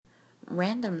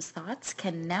Random's Thoughts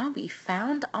can now be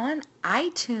found on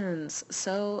iTunes.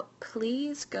 So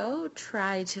please go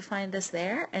try to find us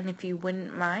there. And if you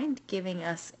wouldn't mind giving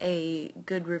us a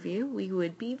good review, we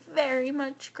would be very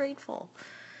much grateful.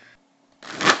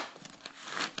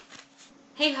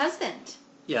 Hey, husband.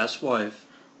 Yes, wife.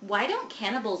 Why don't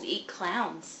cannibals eat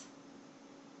clowns?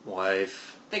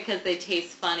 Wife. Because they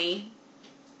taste funny.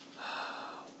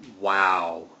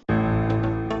 Wow.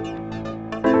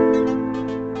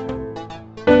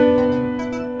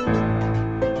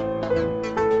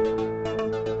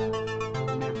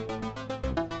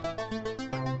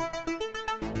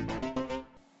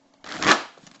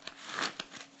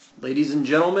 Ladies and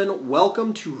gentlemen,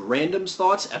 welcome to Random's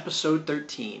Thoughts, episode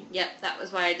 13. Yep, that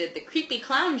was why I did the creepy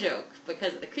clown joke,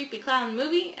 because of the creepy clown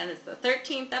movie, and it's the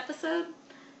 13th episode,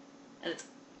 and it's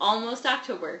almost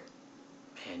October.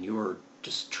 Man, you are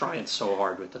just trying so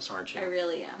hard with this, aren't you? I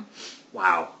really am.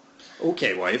 Wow.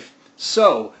 Okay, wife.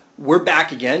 So, we're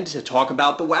back again to talk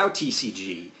about the WoW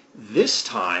TCG. This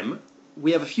time,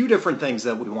 we have a few different things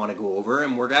that we want to go over,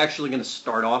 and we're actually going to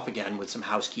start off again with some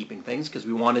housekeeping things, because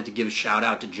we wanted to give a shout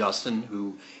out to Justin,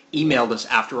 who emailed us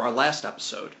after our last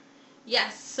episode.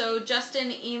 Yes, so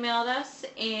Justin emailed us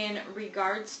in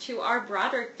regards to our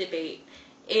Broderick debate.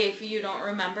 If you don't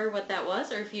remember what that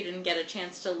was, or if you didn't get a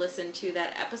chance to listen to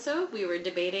that episode, we were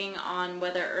debating on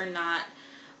whether or not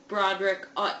Broderick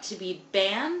ought to be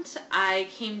banned. I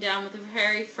came down with a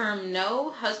very firm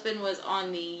no. Husband was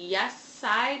on the yes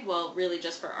side, well, really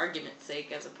just for argument's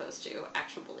sake as opposed to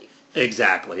actual belief.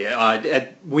 Exactly.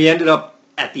 We ended up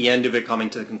at the end of it coming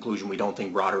to the conclusion we don't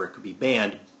think Broderick could be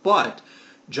banned, but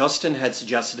Justin had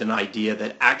suggested an idea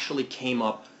that actually came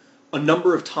up a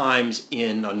number of times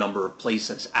in a number of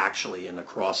places, actually, and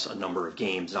across a number of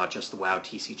games, not just the WoW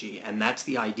TCG, and that's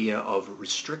the idea of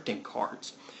restricting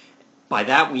cards. By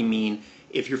that we mean,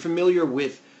 if you're familiar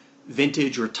with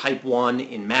Vintage or Type 1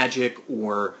 in Magic,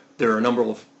 or there are a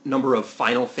number of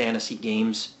Final Fantasy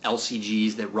games,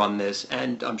 LCGs that run this,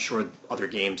 and I'm sure other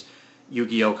games,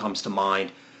 Yu-Gi-Oh comes to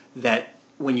mind, that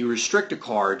when you restrict a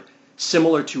card,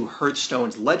 similar to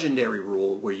Hearthstone's legendary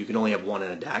rule, where you can only have one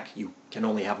in a deck, you can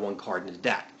only have one card in a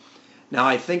deck. Now,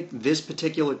 I think this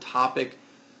particular topic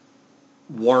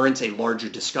warrants a larger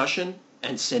discussion,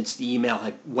 and since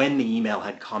when the email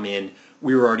had come in,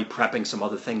 we were already prepping some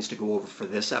other things to go over for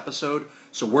this episode,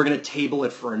 so we're going to table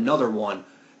it for another one,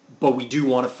 but we do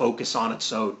want to focus on it.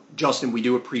 So, Justin, we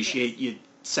do appreciate you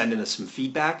sending us some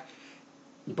feedback.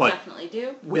 But definitely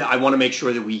do. I want to make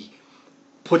sure that we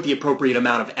put the appropriate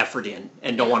amount of effort in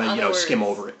and don't want to, skim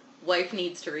over it. Wife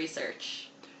needs to research.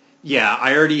 Yeah,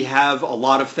 I already have a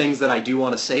lot of things that I do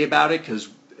want to say about it because,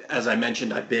 as I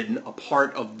mentioned, I've been a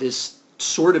part of this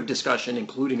sort of discussion,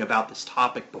 including about this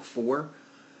topic before,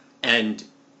 and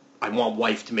I want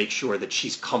wife to make sure that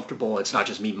she's comfortable. It's not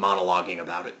just me monologuing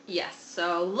about it. Yes,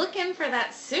 so look in for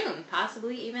that soon,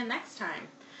 possibly even next time.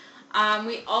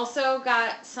 We also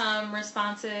got some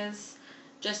responses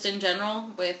just in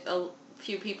general with a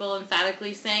few people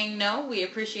emphatically saying no. We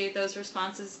appreciate those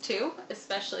responses too,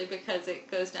 especially because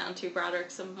it goes down to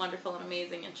Broderick's wonderful and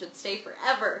amazing and should stay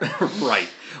forever. Right.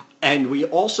 And we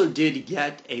also did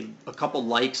get a couple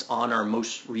likes on our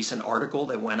most recent article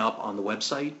that went up on the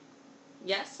website.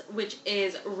 Yes, which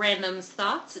is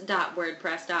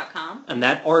randomsthoughts.wordpress.com. And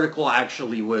that article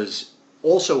actually was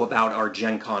also about our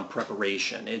Gen Con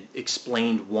preparation. It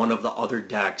explained one of the other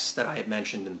decks that I had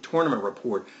mentioned in the tournament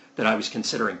report that I was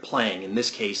considering playing, in this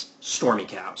case, Stormy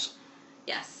Cows.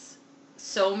 Yes.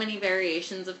 So many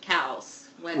variations of cows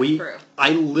went through.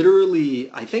 I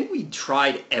think we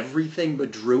tried everything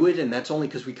but Druid, and that's only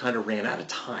because we kind of ran out of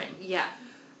time. Yeah.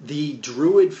 The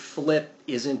Druid flip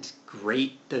isn't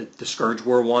great. The Scourge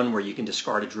War one, where you can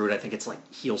discard a Druid, I think it's like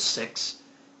heal 6,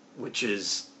 which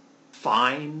is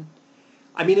fine.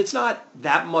 I mean, it's not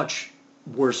that much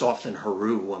worse off than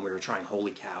Haru when we were trying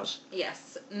Holy Cows.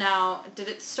 Yes. Now, did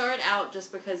it start out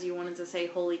just because you wanted to say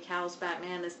Holy Cows,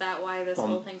 Batman? Is that why this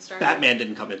whole thing started? Batman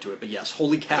didn't come into it, but yes,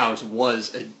 Holy Cows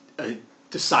was a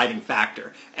deciding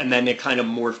factor. And then it kind of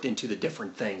morphed into the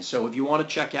different things. So if you want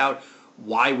to check out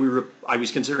why I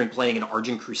was considering playing an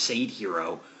Argent Crusade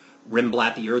hero,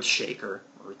 Rimblat the Earthshaker,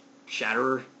 or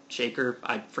Shatterer Shaker,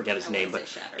 I forget his name,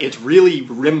 but it's really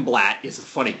Rimblat is the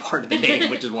funny part of the name,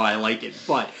 which is why I like it.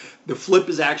 But the flip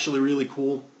is actually really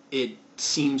cool. It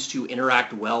seems to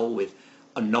interact well with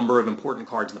a number of important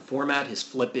cards in the format. His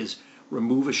flip is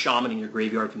remove a shaman in your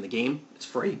graveyard from the game. It's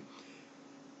free.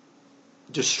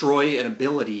 Destroy an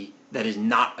ability that is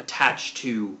not attached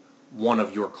to one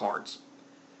of your cards.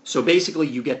 So basically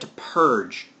you get to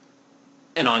purge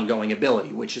an ongoing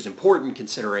ability, which is important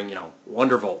considering,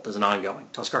 Wondervolt is an ongoing,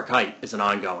 Tuskar Kite is an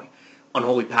ongoing.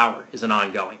 Unholy Power is an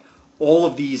ongoing. All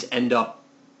of these end up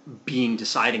being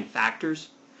deciding factors.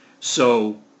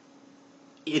 So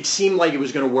it seemed like it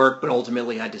was going to work, but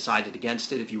ultimately I decided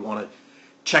against it. If you want to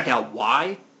check out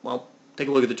why, well, take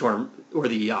a look at the tournament, or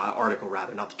the article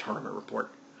rather, not the tournament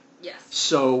report. Yes.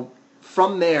 So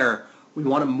from there, we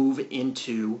want to move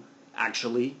into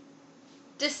actually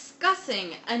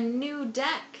discussing a new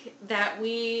deck that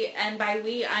we, and by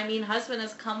we I mean husband,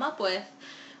 has come up with,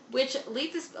 which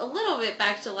leads us a little bit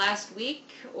back to last week,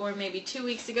 or maybe 2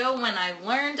 weeks ago, when I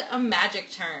learned a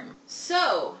magic term.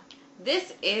 So,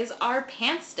 this is our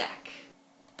pants deck.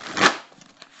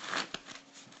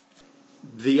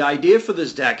 The idea for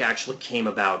this deck actually came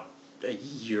about a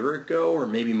year ago, or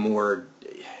maybe more.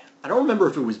 I don't remember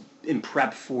if it was in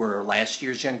prep for last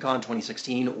year's Gen Con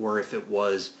 2016, or if it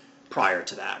was prior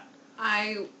to that.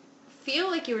 I feel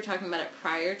like you were talking about it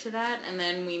prior to that, and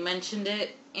then we mentioned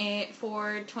it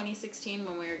for 2016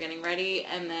 when we were getting ready,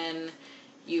 and then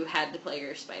you had to play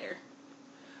your spider.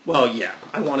 Well, yeah,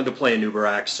 I wanted to play a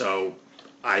Nubarak, so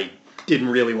I didn't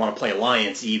really want to play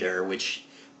Alliance either, which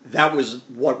that was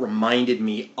what reminded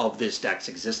me of this deck's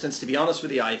existence. To be honest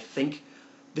with you, I think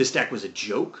this deck was a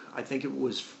joke. I think it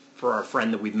was for our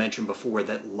friend that we've mentioned before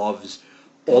that loves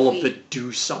all of the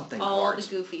do something all cards.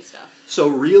 The goofy stuff. So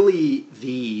really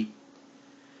the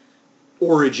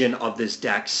origin of this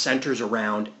deck centers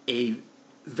around a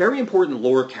very important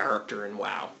lore character in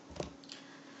WoW.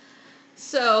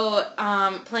 So,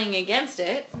 playing against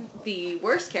it, the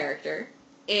worst character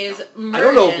is Muradin. I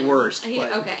don't know if worst,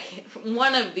 but... Okay,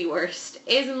 one of the worst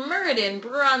is Muradin,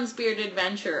 Bronzebeard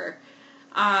Adventurer.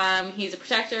 He's a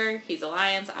protector, he's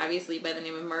Alliance, obviously by the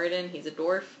name of Muradin, he's a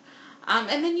dwarf.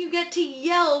 And then you get to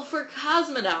yell for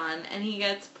Cosmodon, and he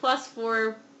gets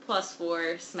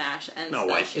 +4/+4 smash and no,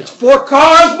 spell wait, shield. it's for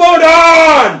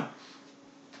Cosmodon!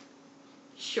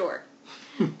 Sure.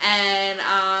 And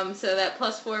so that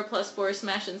 +4/+4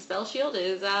 smash and spell shield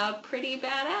is pretty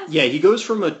badass. Yeah, he goes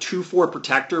from a 2/4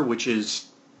 protector, which is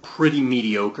pretty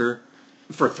mediocre,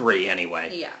 for 3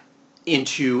 anyway, Yeah.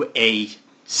 into a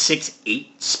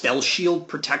 6/8 spell shield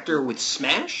protector with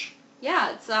smash.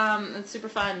 Yeah, it's super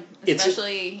fun,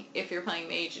 especially if you're playing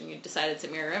mage and you decide it's a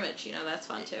mirror image. You know, that's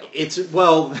fun too.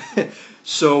 Well,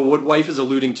 so what wife is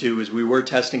alluding to is we were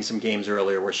testing some games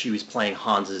earlier where she was playing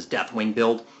Hans's Deathwing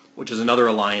build, which is another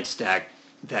Alliance deck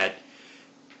that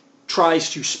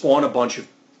tries to spawn a bunch of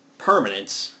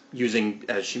permanents using,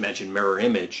 as she mentioned, mirror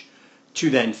image, to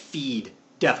then feed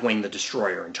Deathwing the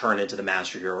Destroyer and turn into the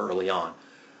Master Hero early on.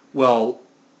 Well,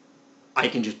 I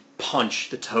can just punch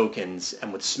the tokens,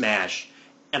 and with Smash,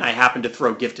 and I happen to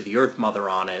throw Gift of the Earth Mother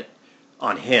on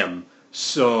him,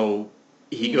 so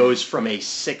he goes from a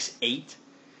 6/8.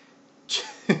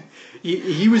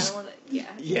 he was...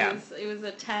 Yeah. It was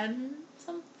a 10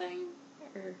 something?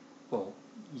 Or... Well,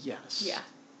 yes. Yeah.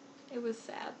 It was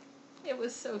sad. It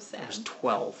was so sad. It was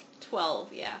 12.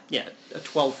 12, yeah. Yeah, a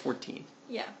 12/14.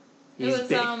 Yeah. He's it was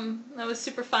big. That was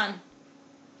super fun.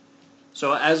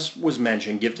 So as was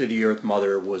mentioned, Gift of the Earth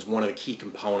Mother was one of the key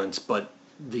components, but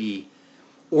the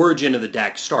origin of the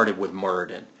deck started with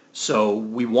Muradin. So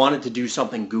we wanted to do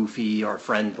something goofy. Our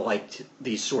friend liked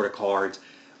these sort of cards.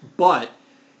 But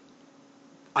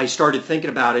I started thinking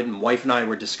about it, and wife and I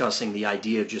were discussing the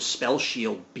idea of just Spell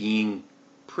Shield being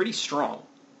pretty strong.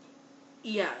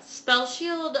 Yeah, Spell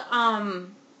Shield,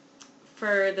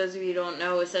 for those of you who don't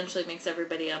know, essentially makes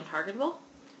everybody untargetable.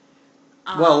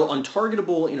 Well,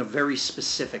 untargetable in a very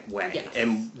specific way, yes.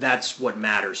 And that's what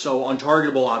matters. So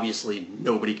untargetable, obviously,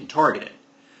 nobody can target it.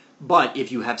 But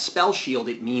if you have Spell Shield,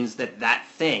 it means that that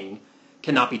thing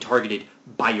cannot be targeted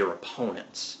by your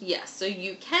opponents. Yes, so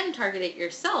you can target it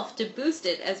yourself to boost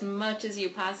it as much as you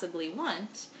possibly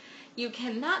want. You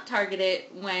cannot target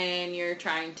it when you're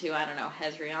trying to, I don't know,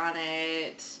 Hezrion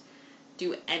it,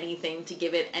 do anything to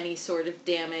give it any sort of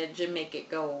damage and make it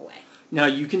go away. Now,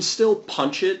 you can still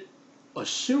punch it,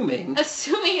 assuming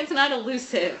it's not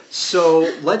elusive.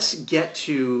 So let's get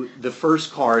to the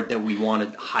first card that we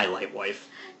want to highlight, wife.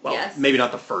 Well, yes. Maybe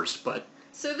not the first, but...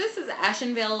 So this is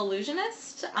Ashenvale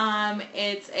Illusionist.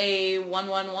 It's a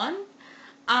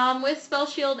 1/1/1 with Spell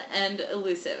Shield and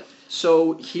Elusive.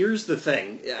 So here's the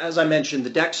thing. As I mentioned, the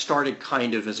deck started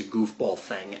kind of as a goofball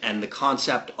thing, and the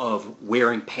concept of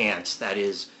wearing pants, that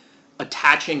is,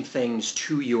 attaching things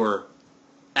to your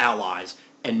allies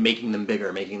and making them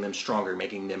bigger, making them stronger,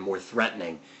 making them more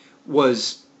threatening,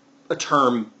 was a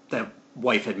term that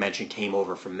wife had mentioned came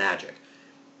over from Magic.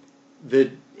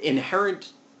 The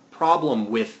inherent problem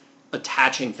with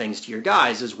attaching things to your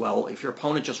guys is, well, if your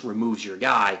opponent just removes your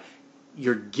guy,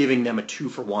 you're giving them a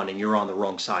 2-for-1 and you're on the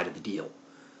wrong side of the deal.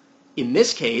 In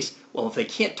this case, well, if they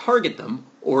can't target them,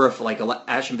 or if, like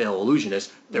Ashenvale Illusionist,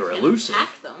 You they're can elusive,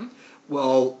 attack them.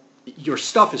 well, your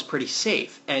stuff is pretty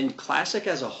safe. And Classic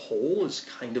as a whole is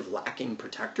kind of lacking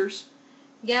protectors.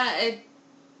 Yeah, it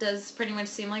does pretty much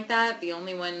seem like that. The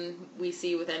only one we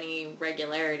see with any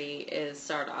regularity is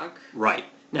Sardoc. Right.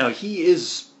 Now, he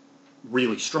is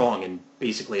really strong, and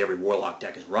basically every Warlock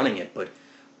deck is running it, but,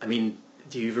 I mean,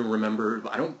 do you even remember?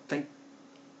 I don't think...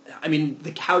 I mean,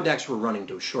 the cow decks were running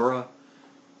Doshura,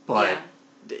 but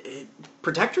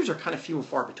protectors are kind of few and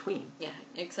far between. Yeah,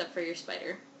 except for your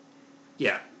spider.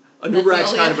 Yeah.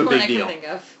 Anubrak's kind of a big deal.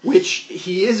 Which,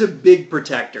 he is a big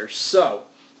protector. So,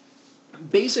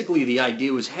 basically the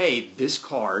idea was, hey, this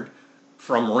card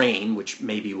from Rain, which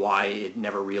may be why it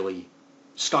never really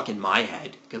stuck in my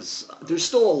head, because there's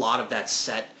still a lot of that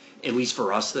set, at least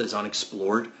for us, that is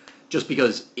unexplored, just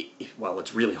because,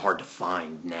 it's really hard to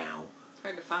find now. It's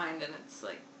hard to find, and it's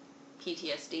like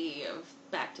PTSD of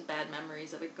back-to-bad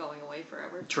memories of it going away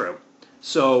forever. True.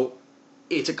 So,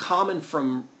 it's a common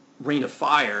from Rain of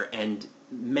Fire, and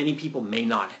many people may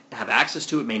not have access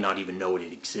to it, may not even know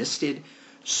it existed.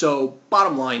 So,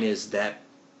 bottom line is that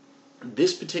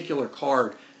this particular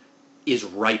card is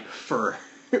ripe for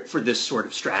this sort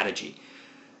of strategy.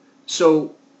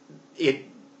 So,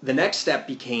 the next step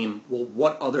became, well,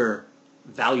 what other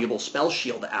valuable spell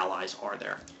shield allies are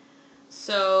there?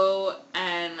 So,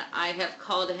 and I have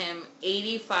called him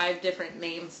 85 different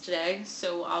names today,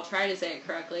 so I'll try to say it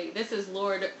correctly. This is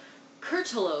Lord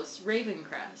Kurtalos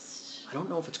Ravencrest. I don't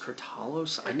know if it's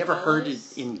Kurtalos. I never heard it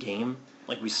in-game.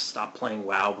 Like, we stopped playing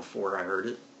WoW before I heard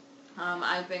it.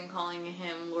 I've been calling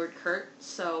him Lord Kurt,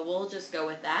 so we'll just go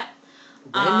with that.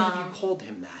 When have you called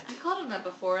him that? I called him that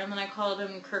before, and then I called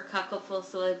him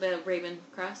Kurkakofilsilibet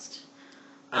Ravencrest.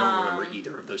 I don't remember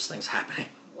either of those things happening.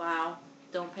 Wow.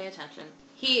 Don't pay attention.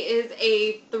 He is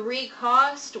a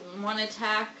 3-cost, 1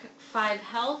 attack, 5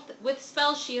 health with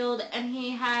spell shield, and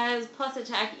he has plus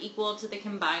attack equal to the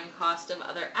combined cost of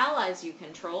other allies you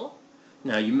control.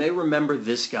 Now, you may remember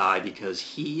this guy because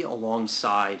he,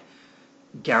 alongside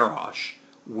Garrosh,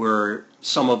 were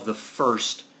some of the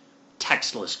first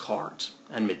textless cards,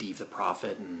 and Medivh the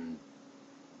Prophet and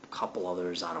a couple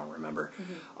others, I don't remember.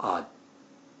 Mm-hmm.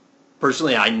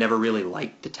 Personally, I never really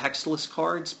liked the textless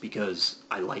cards because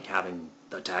I like having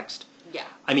the text. Yeah.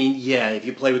 I mean, yeah, if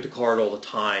you play with the card all the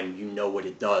time, you know what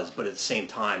it does, but at the same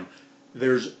time,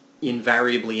 there's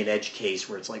invariably an edge case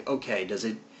where it's like, okay, does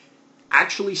it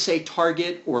actually say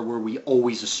target, or were we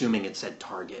always assuming it said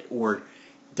target? Or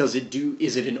is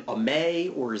it a may,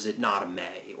 or is it not a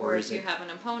may? Or if you have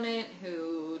an opponent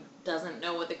who doesn't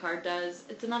know what the card does,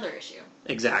 it's another issue.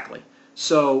 Exactly.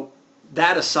 So,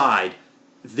 that aside,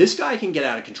 this guy can get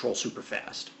out of control super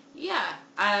fast. Yeah,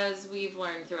 as we've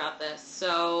learned throughout this.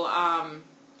 So,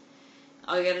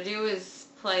 all you gotta do is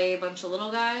play a bunch of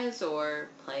little guys, or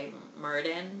play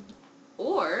Muradin,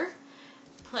 or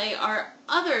play our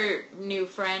other new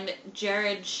friend,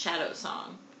 Jared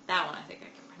Shadowsong. That one I think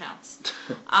I can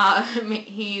pronounce.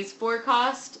 He's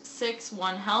 4-cost, 6,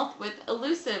 1 health with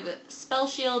elusive, spell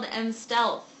shield, and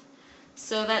stealth.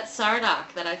 So that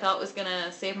Sardoc that I thought was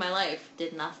gonna save my life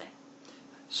did nothing.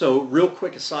 So, real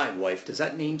quick aside, wife, does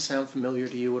that name sound familiar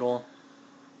to you at all?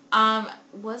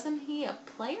 Wasn't he a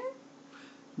player?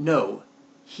 No.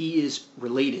 He is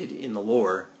related in the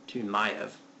lore to Maiev.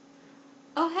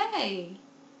 Oh, hey.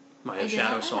 Maiev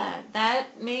Shadowsong.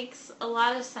 That makes a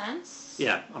lot of sense.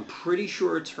 Yeah, I'm pretty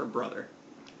sure it's her brother.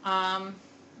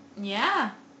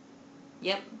 Yeah.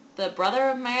 Yep, the brother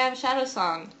of Maiev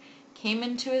Shadowsong came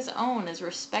into his own as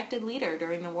respected leader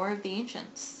during the War of the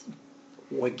Ancients.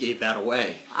 What gave that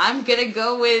away? I'm gonna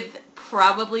go with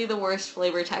probably the worst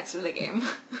flavor text of the game.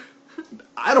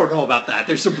 I don't know about that.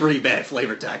 There's some pretty bad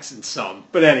flavor text in some.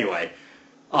 But anyway,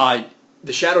 the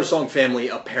Shadowsong family,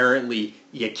 apparently,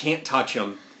 you can't touch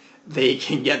them. They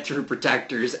can get through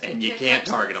protectors, and you can't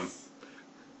target them.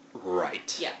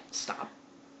 Right. Yeah. Stop.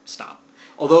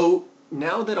 Although,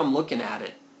 now that I'm looking at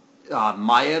it,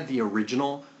 Maiev, the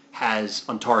original, has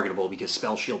Untargetable because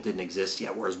Spell Shield didn't exist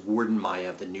yet, whereas Warden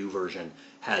Maiev, the new version,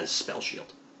 has Spell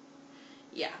Shield.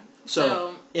 Yeah.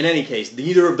 So, in any case,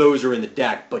 neither of those are in the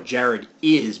deck, but Jared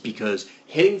is, because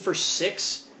hitting for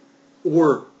 6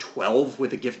 or 12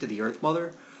 with a Gift of the Earth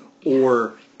Mother,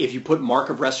 or if you put Mark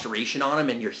of Restoration on him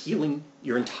and you're healing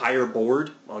your entire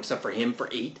board, well, except for him, for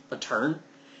 8 a turn,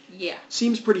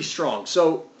 seems pretty strong.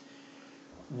 So,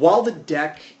 while the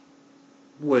deck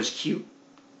was cute,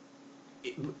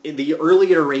 the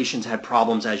early iterations had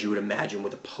problems, as you would imagine,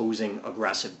 with opposing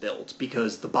aggressive builds,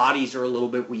 because the bodies are a little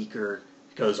bit weaker,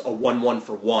 because a 1-1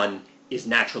 for 1 is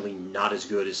naturally not as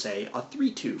good as, say, a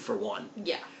 3-2 for 1.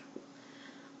 Yeah.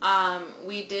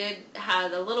 We did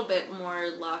had a little bit more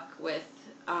luck with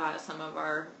some of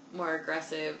our more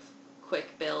aggressive,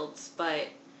 quick builds, but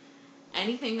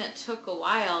anything that took a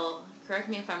while, correct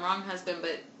me if I'm wrong, husband,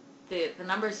 but the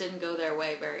numbers didn't go their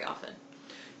way very often.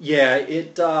 Yeah,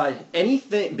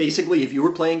 anything, basically, if you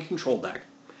were playing a control deck,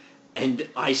 and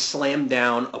I slammed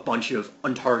down a bunch of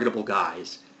untargetable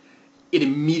guys, it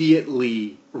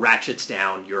immediately ratchets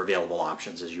down your available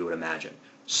options, as you would imagine.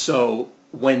 So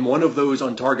when one of those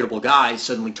untargetable guys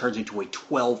suddenly turns into a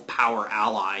 12 power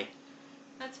ally,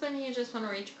 that's when you just want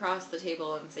to reach across the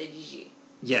table and say GG.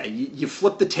 Yeah, you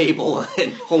flip the table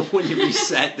and hope when you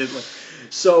reset.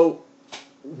 So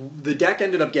the deck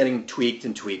ended up getting tweaked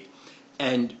and tweaked.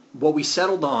 And what we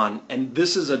settled on, and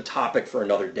this is a topic for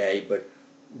another day, but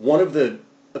one of the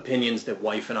opinions that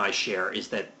wife and I share is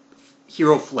that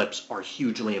hero flips are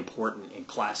hugely important in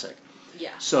Classic.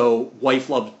 Yeah. So wife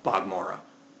loves Bagmara.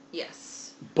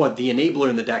 Yes. But the enabler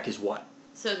in the deck is what?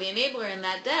 So the enabler in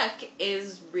that deck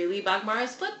is really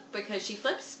Bagmara's flip, because she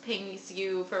flips, pings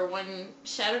you for 1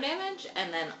 shadow damage,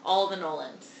 and then all the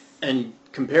Nolans. And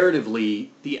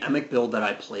comparatively, the Emic build that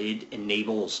I played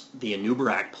enables the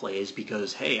Anubarak plays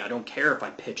because, hey, I don't care if I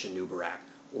pitch Anubarak,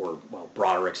 or, well,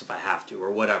 Broderick's if I have to,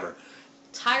 or whatever.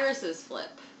 Tyrus's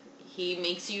flip. He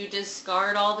makes you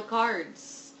discard all the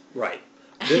cards. Right.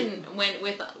 And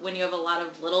when you have a lot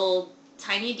of little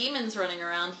tiny demons running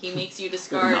around, he makes you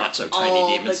discard not so tiny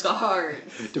all demons. the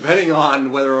cards. Depending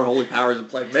on whether a Holy Power is in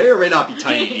play, may or may not be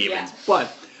tiny demons. Yeah.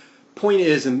 But point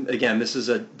is, and again, this is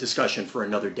a discussion for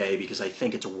another day because I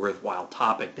think it's a worthwhile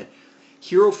topic, that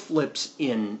hero flips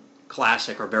in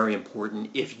Classic are very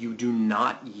important. If you do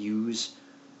not use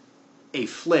a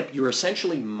flip, you're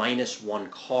essentially -1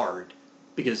 card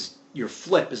because your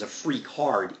flip is a free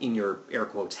card in your, air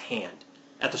quotes, hand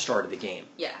at the start of the game.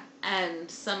 Yeah, and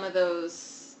some of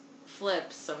those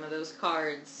flips, some of those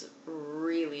cards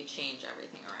really change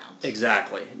everything around.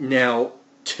 Exactly. Now,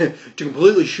 to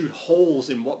completely shoot holes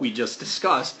in what we just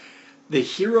discussed, the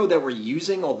hero that we're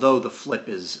using, although the flip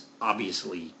is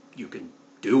obviously, you can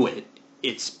do it,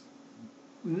 it's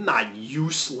not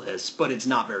useless, but it's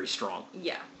not very strong.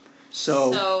 Yeah.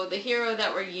 So the hero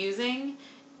that we're using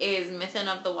is Mython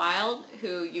of the Wild,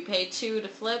 who you pay 2 to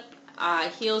flip,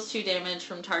 heals 2 damage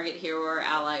from target hero or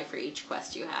ally for each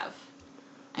quest you have.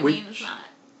 I mean, it's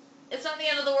not the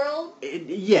end of the world.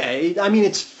 I mean,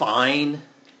 it's fine,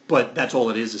 but that's all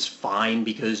it is fine,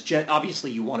 because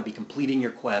obviously you want to be completing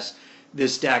your quest.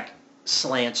 This deck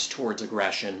slants towards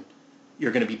aggression.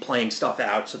 You're going to be playing stuff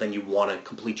out, so then you want to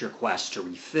complete your quest to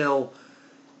refill.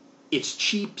 It's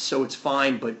cheap, so it's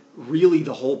fine, but really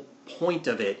the whole point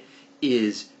of it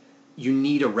is you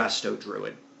need a Resto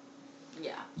Druid.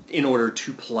 Yeah. In order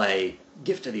to play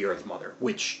Gift of the Earth Mother,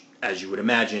 which, as you would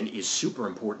imagine, is super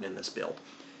important in this build.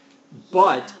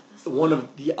 But one of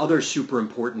the other super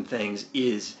important things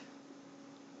is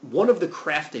one of the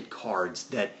crafted cards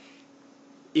that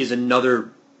is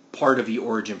another part of the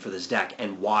origin for this deck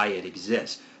and why it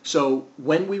exists. So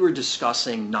when we were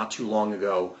discussing not too long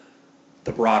ago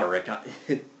the Broderick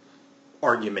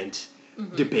argument,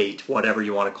 debate, whatever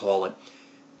you want to call it,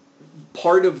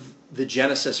 part of the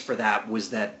genesis for that was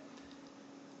that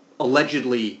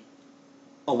allegedly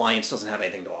Alliance doesn't have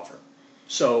anything to offer.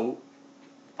 So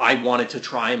I wanted to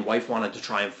try, and wife wanted to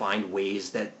try and find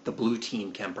ways that the blue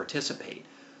team can participate.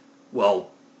 Well,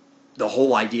 the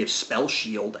whole idea of Spell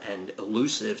Shield and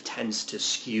Elusive tends to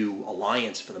skew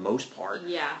Alliance for the most part.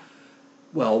 Yeah.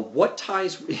 Well, what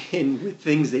ties in with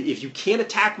things that if you can't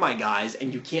attack my guys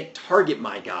and you can't target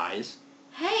my guys...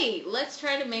 Hey, let's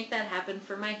try to make that happen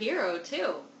for my hero,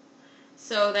 too.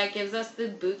 So that gives us the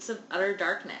Boots of Utter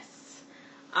Darkness.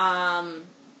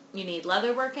 You need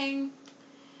leatherworking.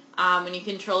 When you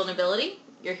control an ability,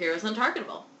 your hero's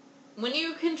untargetable. When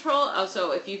you control... Oh,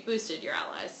 so if you've boosted your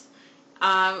allies.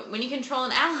 When you control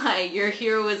an ally, your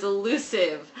hero is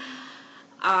elusive.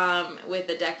 With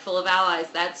a deck full of allies,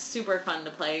 that's super fun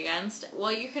to play against.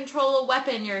 While you control a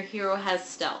weapon, your hero has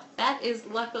stealth. That is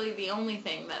luckily the only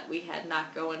thing that we had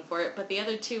not going for it, but the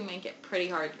other two make it pretty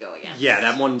hard to go against. Yeah,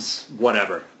 that one's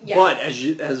whatever. Yeah. But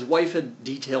as wife had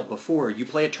detailed before, you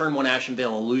play a turn 1 Ashen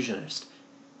Veil Illusionist,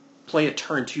 play a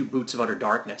turn 2 Boots of Utter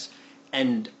Darkness,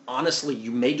 and honestly,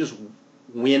 you may just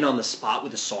win on the spot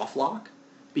with a soft lock,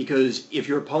 because if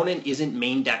your opponent isn't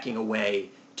main decking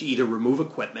away to either remove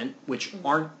equipment, which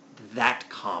aren't that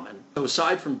common. So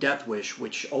aside from Death Wish,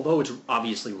 which although it's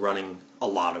obviously running a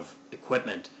lot of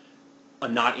equipment, a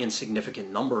not insignificant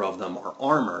number of them are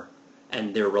armor,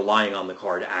 and they're relying on the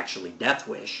card actually Death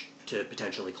Wish to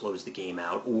potentially close the game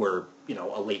out, or, you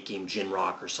know, a late game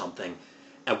Jinrock or something.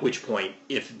 at which point,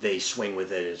 if they swing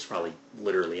with it, it's probably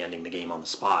literally ending the game on the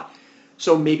spot.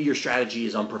 So maybe your strategy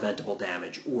is unpreventable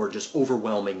damage or just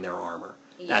overwhelming their armor,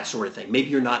 that sort of thing. Maybe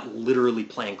you're not literally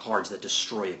playing cards that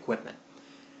destroy equipment.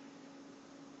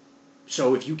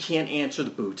 So if you can't answer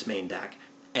the Boots main deck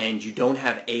and you don't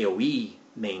have AoE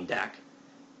main deck,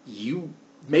 you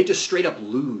may just straight up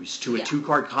lose to a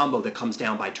 2-card combo that comes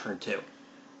down by turn 2.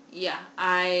 Yeah,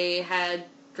 I had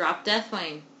dropped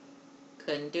Deathwing.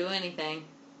 Couldn't do anything.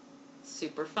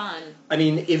 Super fun. I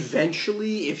mean,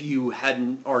 eventually, if you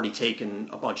hadn't already taken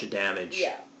a bunch of damage,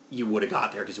 you would have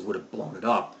got there because it would have blown it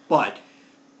up. But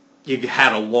you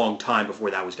had a long time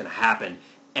before that was going to happen.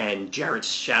 And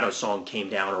Jarrett's Shadow Song came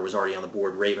down or was already on the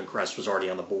board. Ravencrest was already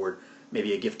on the board.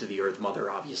 Maybe a Gift to the Earth Mother,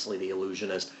 obviously the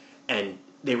Illusionist. And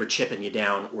they were chipping you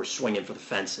down or swinging for the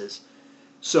fences.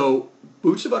 So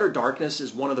Boots of Utter Darkness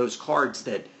is one of those cards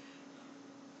that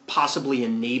possibly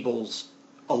enables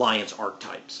Alliance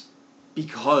archetypes.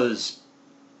 Because,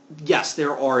 yes,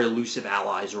 there are elusive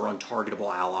allies or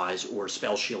untargetable allies or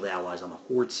spell shield allies on the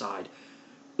Horde side,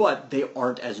 but they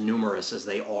aren't as numerous as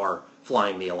they are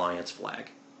flying the Alliance flag.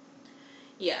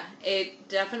 Yeah, it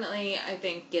definitely, I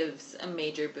think, gives a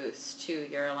major boost to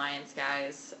your Alliance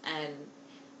guys, and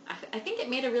I think it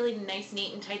made a really nice,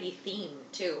 neat, and tidy theme,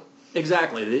 too.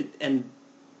 Exactly, and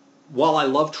while I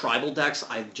love tribal decks,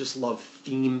 I just love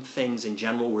theme things in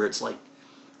general where it's like,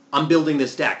 I'm building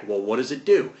this deck. Well, what does it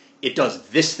do? It does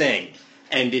this thing,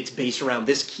 and it's based around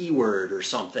this keyword or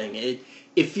something.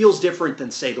 It feels different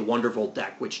than, say, the Wondervolt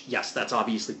deck, which, yes, that's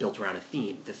obviously built around a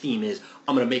theme. The theme is,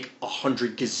 I'm going to make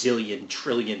 100 gazillion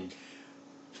trillion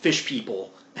fish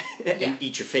people and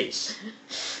eat your face.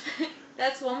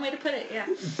 That's one way to put it, yeah.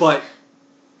 But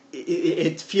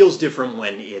it feels different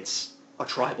when it's a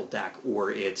tribal deck,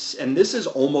 or it's... And this is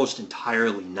almost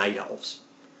entirely Night Elves.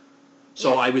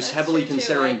 So I was heavily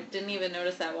considering... I didn't even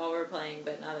notice that while we were playing,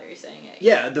 but now that you're saying it.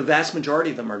 Yeah, the vast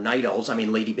majority of them are Night Elves. I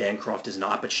mean, Lady Bancroft is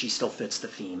not, but she still fits the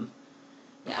theme.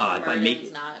 Yeah,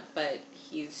 Merlin's not, but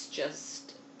he's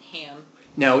just ham.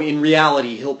 Now, in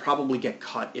reality, he'll probably get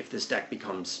cut if this deck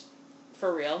becomes...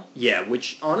 For real? Yeah,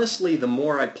 which, honestly, the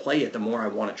more I play it, the more I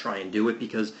want to try and do it,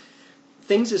 because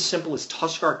things as simple as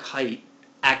Tuskar Kite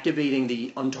activating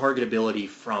the untargetability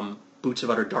from Boots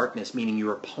of Utter Darkness, meaning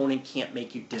your opponent can't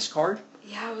make you discard.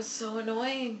 Yeah, it was so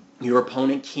annoying. Your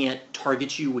opponent can't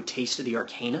target you with Taste of the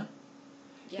Arcana.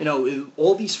 Yeah. You know,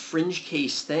 all these fringe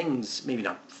case things, maybe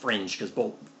not fringe, because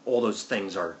all those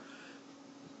things are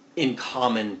in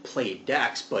common played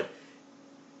decks, but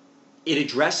it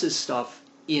addresses stuff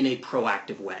in a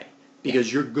proactive way.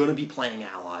 Because you're going to be playing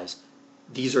allies.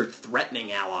 These are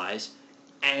threatening allies,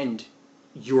 and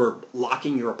you're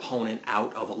locking your opponent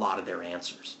out of a lot of their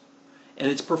answers. And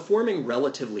it's performing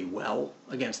relatively well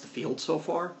against the field so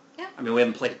far. Yeah. I mean, we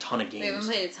haven't played a ton of games. We haven't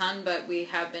played a ton, but we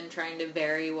have been trying to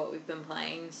vary what we've been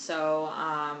playing. So,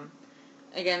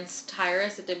 against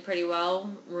Tyrus, it did pretty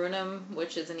well. Runum,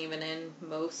 which isn't even in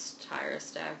most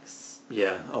Tyrus decks.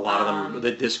 Yeah, a lot of them.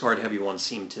 The discard-heavy ones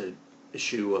seem to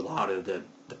eschew a lot of the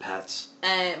pets.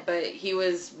 But he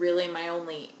was really my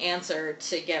only answer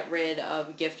to get rid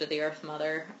of Gift of the Earth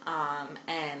Mother.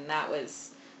 And that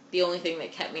was the only thing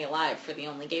that kept me alive for the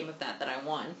only game of that I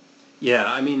won.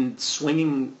 Yeah, I mean,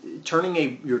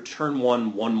 turning your turn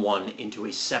 1 1/1 into a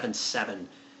 7/7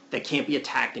 that can't be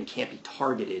attacked and can't be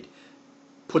targeted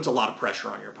puts a lot of pressure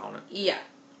on your opponent. Yeah.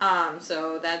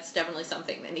 So that's definitely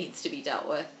something that needs to be dealt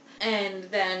with. And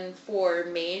then for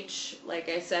Mage, like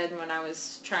I said, when I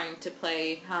was trying to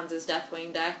play Hans's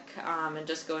Deathwing deck and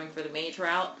just going for the Mage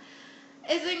route,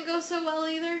 it didn't go so well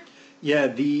either.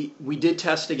 Yeah, we did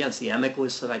test against the Emic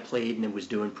list that I played, and it was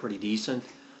doing pretty decent.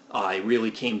 It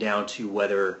really came down to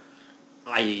whether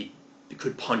I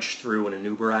could punch through an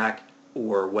Anubarak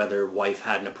or whether Wife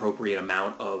had an appropriate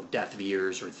amount of Death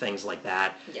Veers or things like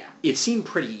that. Yeah. It seemed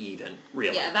pretty even,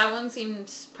 really. Yeah, that one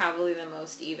seemed probably the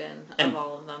most even of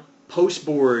all of them.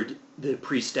 Post-board, the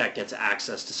Priest deck gets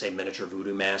access to, say, Miniature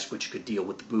Voodoo Mask, which could deal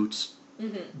with the boots.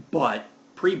 Mm-hmm. But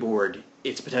pre-board,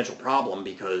 it's a potential problem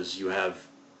because you have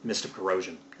Mist of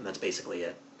Corrosion, and that's basically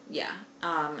it. Yeah,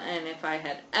 and if I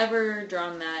had ever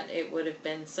drawn that, it would have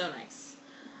been so nice.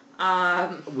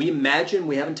 We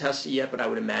haven't tested it yet, but I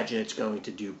would imagine it's going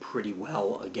to do pretty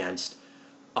well against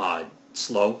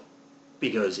slow,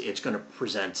 because it's going to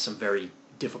present some very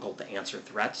difficult to answer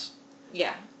threats.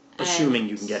 Yeah. Assuming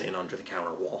you can get in under the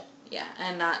counter wall. Yeah,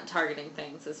 and not targeting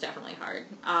things is definitely hard.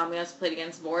 We also played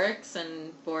against Borix,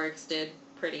 and Borix did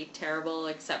pretty terrible,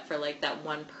 except for like that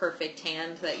one perfect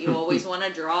hand that you always want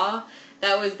to draw.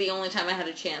 That was the only time I had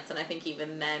a chance, and I think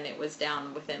even then it was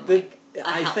down within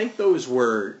I think those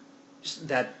were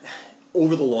that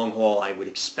over the long haul, I would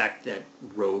expect that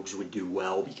rogues would do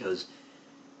well because,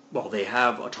 well, they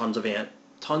have tons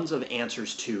of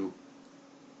answers to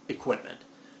equipment.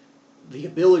 The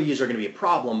abilities are going to be a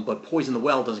problem, but Poison the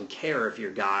Well doesn't care if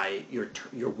your guy,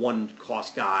 your one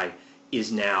cost guy,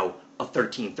 is now a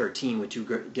 13/13 with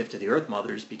 2 Gift of the Earth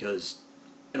Mothers because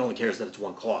it only cares that it's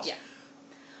 1 cost. Yeah.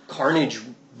 Carnage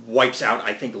wipes out,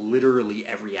 I think, literally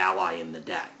every ally in the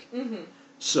deck. Mm-hmm.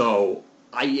 So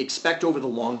I expect over the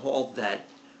long haul that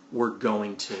we're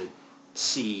going to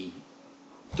see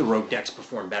the rogue decks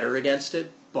perform better against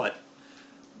it, but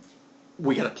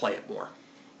we got to play it more.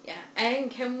 Yeah,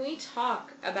 and can we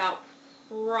talk about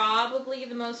probably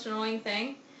the most annoying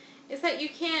thing is that you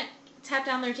can't tap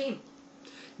down their team.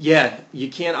 Yeah, you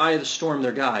can't Eye of the Storm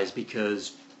their guys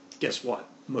because guess what?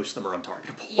 Most of them are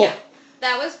untargetable. Yeah,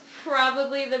 that was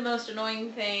probably the most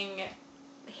annoying thing,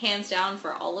 hands down,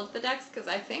 for all of the decks, because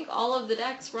I think all of the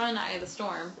decks run Eye of the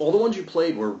Storm. All the ones you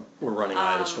played were running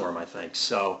Eye of the Storm, I think.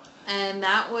 So, and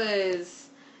that was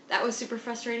super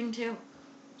frustrating too.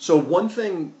 So one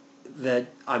thing that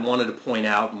I wanted to point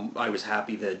out, and I was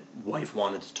happy that Wife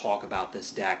wanted to talk about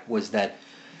this deck, was that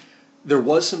there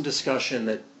was some discussion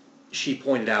that she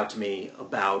pointed out to me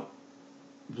about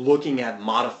looking at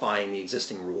modifying the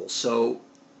existing rules. So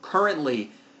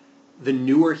currently, the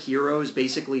newer heroes,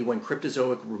 basically when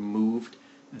Cryptozoic removed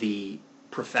the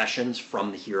professions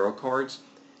from the hero cards,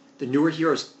 the newer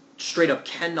heroes straight up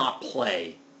cannot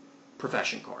play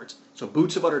profession cards. So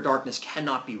Boots of Utter Darkness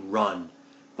cannot be run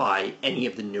by any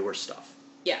of the newer stuff.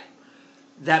 Yeah.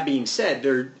 That being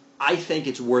said, I think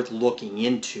it's worth looking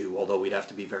into, although we'd have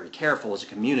to be very careful as a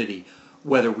community,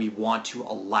 whether we want to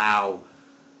allow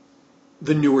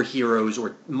the newer heroes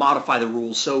or modify the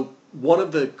rules. So one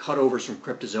of the cutovers from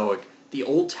Cryptozoic, the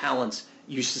old talents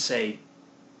used to say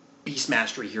Beast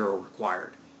Mastery hero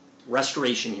required,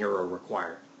 Restoration hero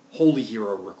required, Holy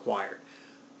hero required.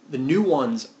 The new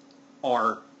ones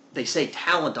they say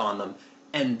talent on them,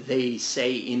 and they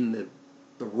say in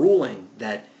the ruling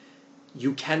that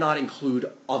you cannot include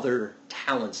other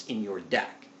talents in your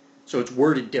deck. So it's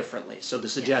worded differently. So the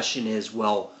suggestion is,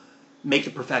 well, make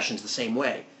the professions the same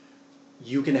way.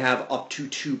 You can have up to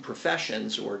 2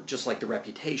 professions, or just like the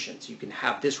reputations. You can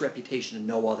have this reputation and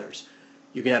no others.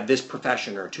 You can have this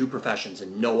profession or 2 professions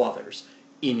and no others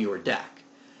in your deck.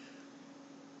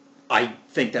 I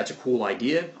think that's a cool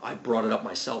idea. I brought it up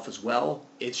myself as well.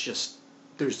 It's just,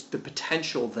 there's the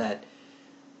potential that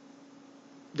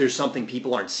there's something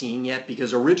people aren't seeing yet,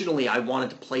 because originally I wanted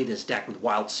to play this deck with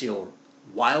Wild Seer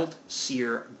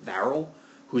Varel,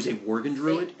 who's a Worgen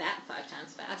Druid. Say that 5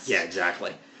 times fast. Yeah,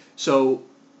 exactly. So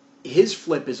his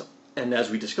flip is, and as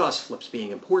we discussed, flips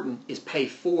being important, is pay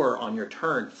 4 on your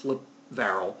turn, flip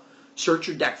Varel, search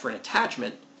your deck for an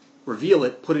attachment, reveal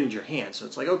it, put it into your hand. So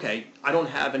it's like, okay, I don't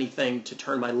have anything to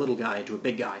turn my little guy into a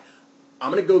big guy.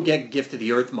 I'm going to go get Gift of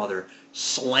the Earth Mother,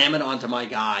 slam it onto my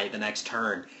guy the next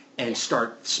turn, and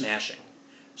start smashing.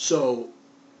 So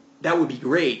that would be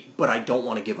great, but I don't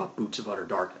want to give up Boots of Utter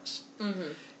Darkness.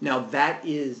 Mm-hmm. Now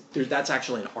that's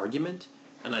actually an argument,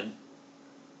 and I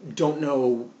don't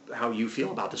know how you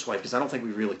feel about this, Wife, because I don't think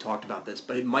we really talked about this,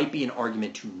 but it might be an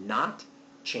argument to not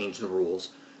change the rules,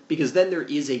 because then there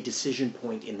is a decision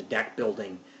point in the deck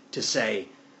building to say,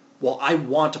 well, I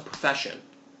want a profession,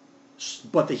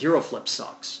 but the hero flip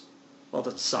sucks. Well, it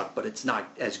doesn't suck, but it's not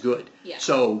as good. Yeah.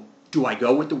 So do I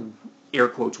go with the, air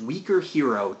quotes, weaker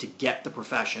hero to get the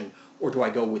profession, or do I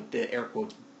go with the, air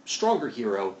quotes, stronger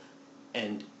hero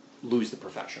and lose the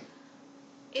profession?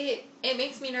 It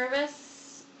makes me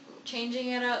nervous changing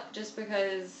it up, just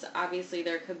because obviously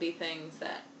there could be things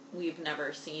that we've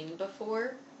never seen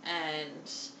before, and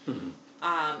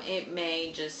it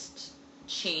may just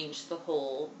change the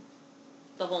whole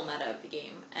meta of the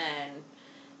game, and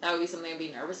that would be something I'd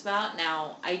be nervous about.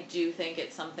 Now, I do think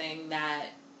it's something that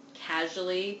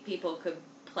casually people could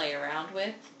play around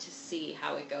with to see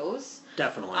how it goes.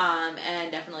 Definitely.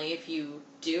 And definitely if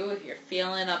you're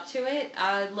feeling up to it,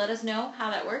 let us know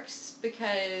how that works,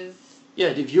 because... Yeah,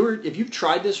 if you've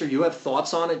tried this or you have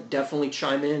thoughts on it, definitely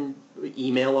chime in,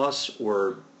 email us,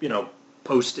 or,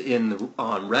 post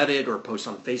on Reddit or post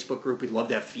on the Facebook group. We'd love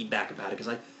to have feedback about it, because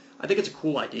I think it's a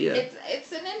cool idea.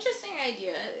 It's an interesting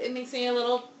idea. It makes me a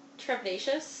little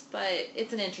trepidatious, but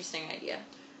it's an interesting idea.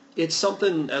 It's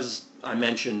something, as I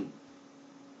mentioned,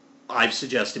 I've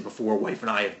suggested before, Wife and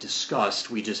I have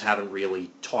discussed. We just haven't really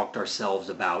talked ourselves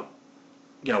about,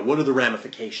 what are the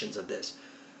ramifications of this.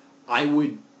 I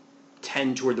would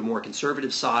tend toward the more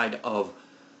conservative side of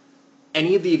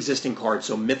any of the existing cards.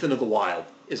 So Mython of the Wild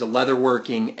is a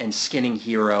leatherworking and skinning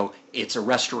hero. It's a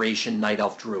restoration Night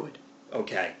Elf Druid.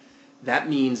 Okay. That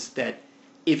means that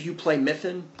if you play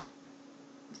Mython,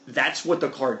 that's what the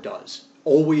card does.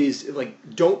 Always,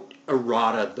 like, don't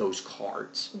errata those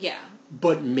cards. Yeah.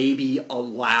 But maybe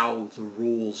allow the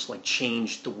rules, like,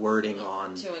 change the wording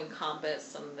on... To encompass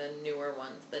some of the newer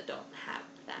ones that don't have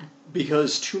that.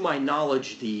 Because, to my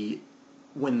knowledge,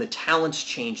 when the talents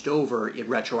changed over, it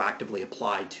retroactively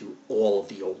applied to all of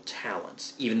the old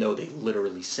talents, even though they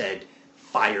literally said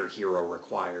fire hero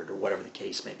required, or whatever the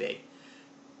case may be.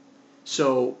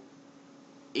 So,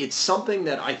 it's something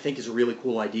that I think is a really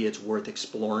cool idea. It's worth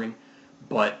exploring,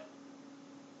 but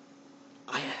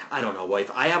I don't know, wife.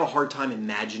 I have a hard time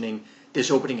imagining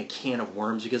this opening a can of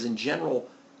worms, because in general,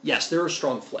 yes, there are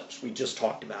strong flips. We just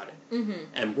talked about it. Mm-hmm.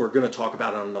 And we're going to talk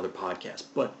about it on another podcast.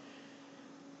 But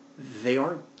they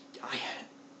aren't...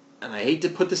 and I hate to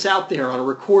put this out there on a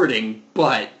recording,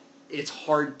 but it's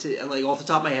hard to... like, off the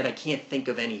top of my head, I can't think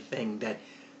of anything that...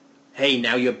 hey,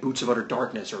 now you have Boots of Utter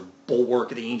Darkness, or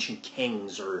Bulwark of the Ancient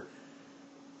Kings, or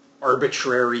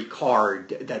arbitrary card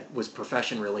that was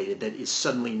profession-related that is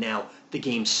suddenly now the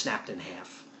game snapped in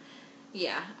half.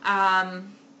 Yeah. I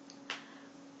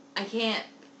can't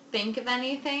think of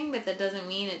anything, but that doesn't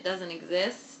mean it doesn't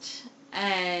exist.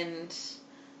 And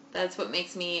that's what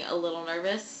makes me a little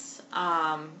nervous.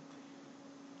 And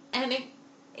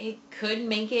it could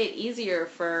make it easier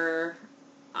for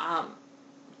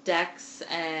decks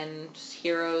and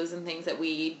heroes and things that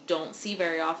we don't see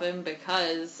very often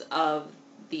because of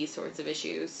these sorts of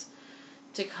issues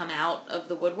to come out of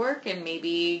the woodwork and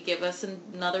maybe give us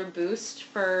another boost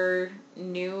for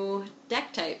new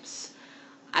deck types.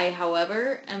 I,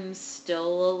 however, am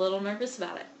still a little nervous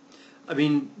about it. I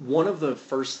mean, one of the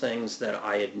first things that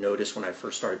I had noticed when I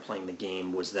first started playing the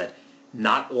game was that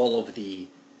not all of the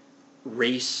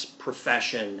race,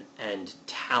 profession, and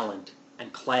talent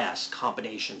and class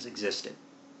combinations existed.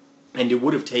 And it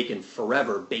would have taken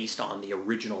forever based on the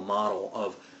original model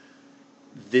of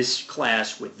this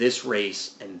class with this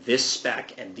race and this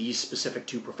spec and these specific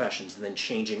two professions, and then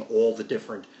changing all the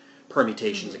different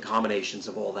permutations and combinations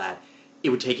of all that. It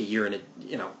would take a year and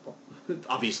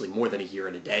obviously more than a year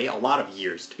and a day, a lot of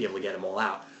years to be able to get them all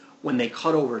out. When they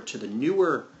cut over to the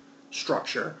newer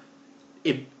structure,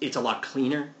 it's a lot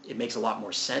cleaner. It makes a lot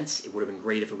more sense. It would have been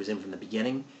great if it was in from the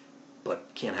beginning, but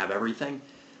can't have everything.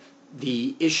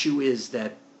 The issue is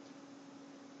that,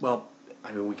 well,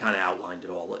 I mean, we kind of outlined it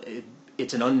all.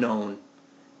 It's an unknown,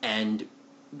 and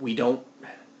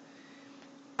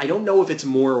I don't know if it's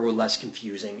more or less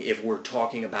confusing if we're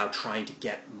talking about trying to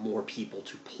get more people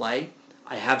to play.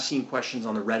 I have seen questions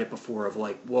on the Reddit before of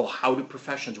like, well, how do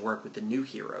professions work with the new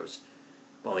heroes?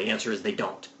 Well, the answer is they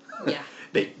don't. Yeah.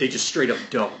 They just straight up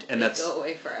don't, and that's go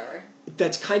away forever.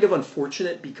 That's kind of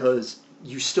unfortunate, because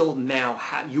you still now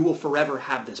you will forever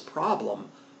have this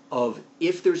problem of,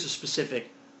 if there's a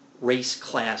specific race,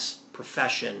 class,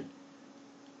 profession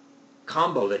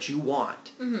combo that you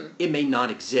want, it may not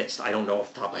exist. I don't know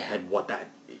off the top of my head what that,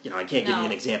 I can't give you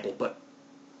an example, but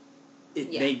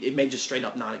it may just straight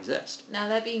up not exist. Now,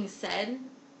 that being said,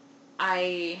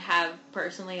 I have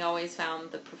personally always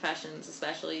found the professions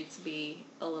especially to be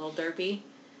a little derpy.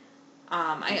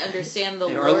 I understand the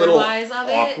lore-wise of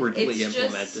it. Awkwardly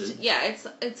implemented.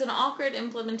 It's an awkward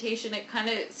implementation. It kind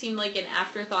of seemed like an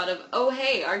afterthought of, oh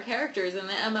hey, our characters in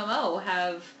the MMO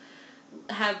have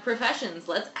professions.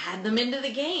 Let's add them into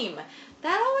the game.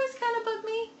 That always kind of bugged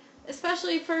me,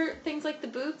 especially for things like the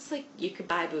boots. Like, you could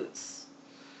buy boots.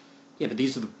 Yeah, but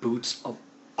these are the Boots of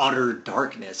Utter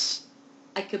Darkness.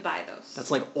 I could buy those.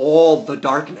 That's like all the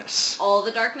darkness. All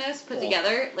the darkness put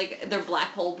together. Like, they're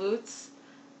black hole boots.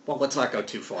 Well, let's not go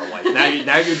too far, wife. Now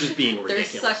you're just being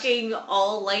ridiculous. They're sucking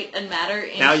all light and matter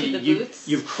into the boots.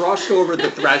 You've crossed over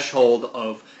the threshold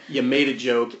of, you made a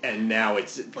joke, and now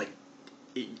it's like,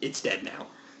 it's dead now.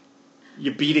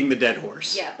 You're beating the dead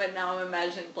horse. Yeah, but now I'm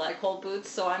imagining black hole boots,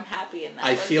 so I'm happy in that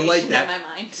I feel like that in my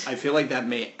mind. I feel like that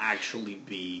may actually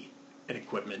be an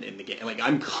equipment in the game. Like,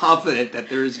 I'm confident that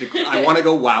there is I want to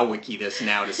go WoW Wiki this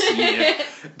now to see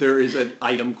if there is an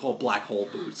item called black hole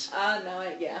boots.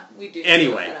 We do.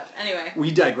 Anyway, Anyway,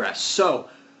 we digress. So,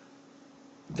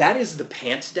 that is the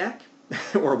pants deck,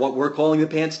 or what we're calling the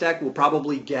pants deck. We'll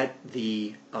probably get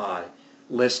the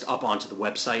list up onto the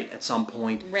website at some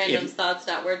point.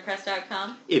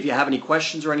 randomthoughts.wordpress.com. If you have any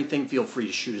questions or anything, feel free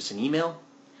to shoot us an email.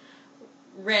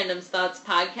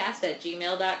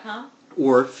 randomthoughtspodcast@gmail.com.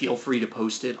 Or feel free to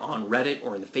post it on Reddit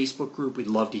or in the Facebook group. We'd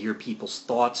love to hear people's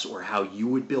thoughts or how you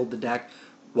would build the deck.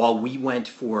 While we went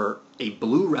for a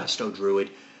blue Resto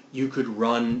Druid, you could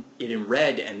run it in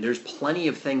red, and there's plenty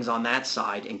of things on that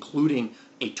side, including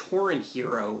a Tauren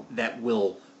hero that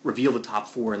will reveal the top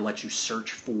 4 and let you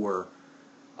search for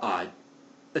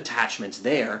attachments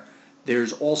there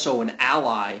There's also an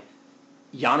ally,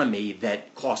 Yanami,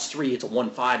 that costs 3. It's a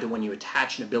 1/5 that when you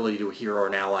attach an ability to a hero or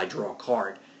an ally, draw a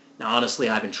card. Now, honestly,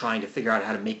 I've been trying to figure out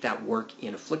how to make that work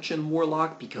in Affliction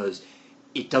Warlock because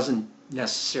it doesn't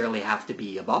necessarily have to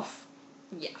be a buff.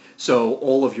 Yeah. So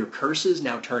all of your curses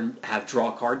now have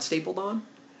draw card stapled on.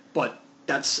 But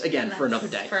that's, again, for another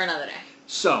day. For another day.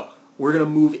 So we're going to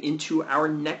move into our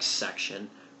next section,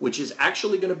 which is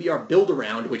actually going to be our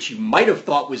build-around, which you might have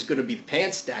thought was going to be the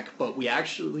pants deck, but we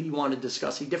actually want to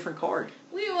discuss a different card.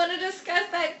 We want to discuss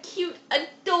that cute,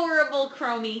 adorable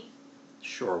Chromie.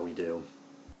 Sure we do.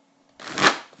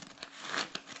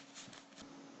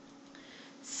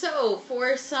 So,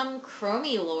 for some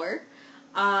Chromie lore,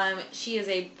 she is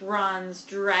a bronze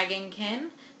dragonkin.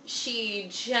 She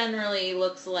generally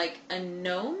looks like a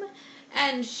gnome,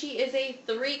 and she is a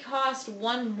 3-cost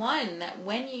 1/1 that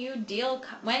when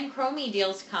Chromie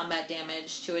deals combat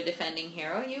damage to a defending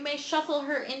hero, you may shuffle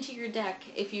her into your deck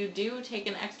if you do take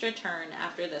an extra turn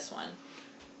after this one.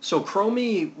 So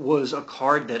Chromie was a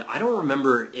card that I don't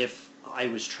remember if I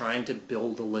was trying to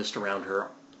build a list around her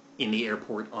in the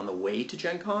airport on the way to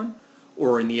Gen Con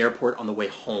or in the airport on the way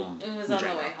home. It was on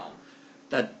the way home.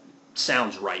 That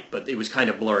sounds right, but it was kind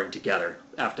of blurring together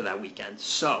after that weekend.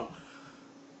 So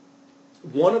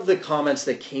one of the comments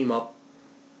that came up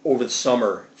over the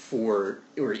summer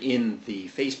in the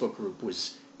Facebook group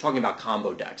was talking about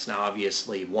combo decks. Now,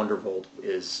 obviously, Wondervolt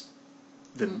is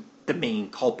the main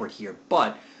culprit here,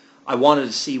 but I wanted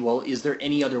to see, well, is there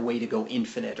any other way to go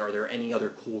infinite? Are there any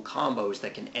other cool combos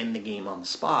that can end the game on the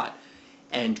spot?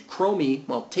 And Chromie,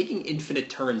 well, taking infinite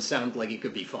turns sounds like it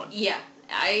could be fun. Yeah,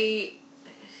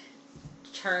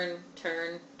 turn,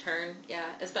 yeah.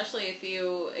 Especially if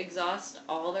you exhaust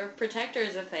all their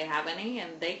protectors if they have any,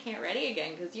 and they can't ready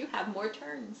again because you have more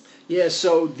turns. Yeah,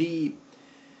 so the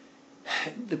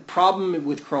problem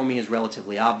with Chromie is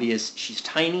relatively obvious. She's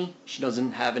tiny, she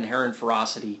doesn't have inherent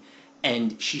ferocity,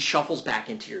 and she shuffles back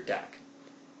into your deck,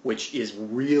 which is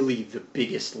really the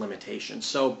biggest limitation.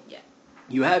 So yeah.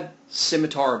 You have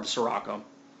Scimitar of Soraka,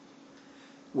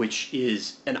 which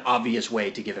is an obvious way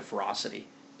to give it ferocity.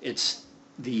 It's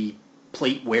the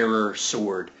plate-wearer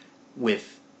sword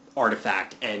with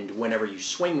artifact, and whenever you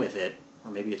swing with it,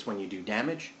 or maybe it's when you do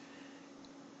damage,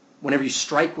 whenever you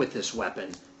strike with this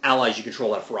weapon, allies you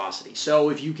control have ferocity. So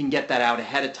if you can get that out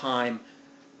ahead of time,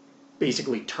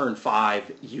 basically turn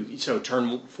 5,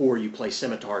 turn 4 you play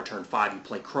Scimitar, turn 5 you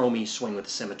play Chromie, swing with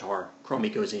the Scimitar,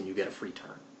 Chromie goes in, you get a free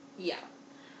turn. Yeah.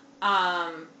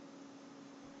 I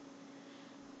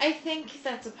think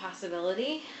that's a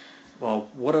possibility. Well,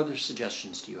 what other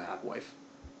suggestions do you have, wife?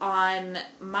 On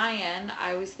my end,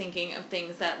 I was thinking of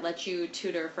things that let you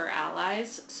tutor for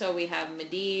allies. So we have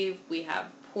Medivh, we have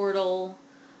Portal,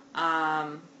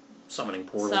 Summoning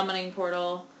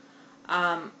Portal.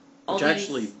 Which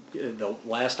actually, the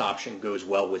last option goes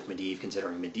well with Medivh,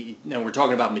 considering Medivh. Now, we're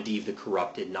talking about Medivh the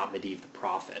Corrupted, not Medivh the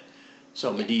Prophet.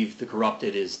 So yeah. Medivh the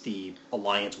Corrupted is the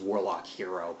Alliance Warlock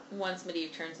hero. Once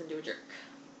Medivh turns into a jerk.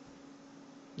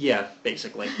 Yeah,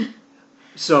 basically.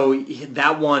 So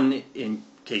that one, in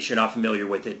case you're not familiar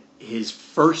with it, his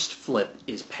first flip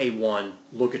is pay 1,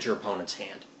 look at your opponent's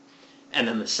hand. And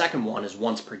then the second one is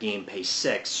once per game, pay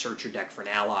 6, search your deck for an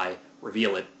ally,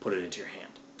 reveal it, put it into your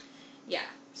hand. Yeah.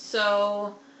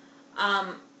 So,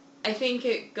 I think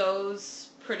it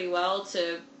goes pretty well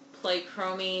to play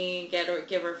Chromie,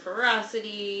 give her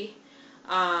ferocity,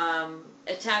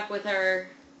 attack with her,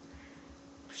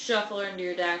 shuffle her into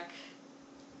your deck,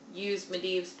 use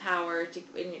Medivh's power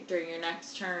during your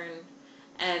next turn,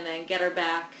 and then get her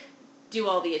back, do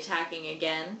all the attacking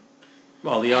again.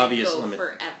 Well, the obvious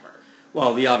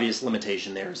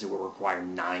limitation there is it will require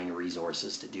 9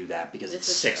 resources to do that because it's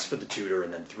 6 for the tutor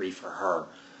and then 3 for her.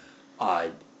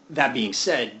 That being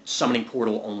said, Summoning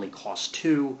Portal only costs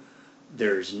 2.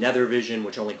 There's Nether Vision,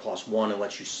 which only costs 1 and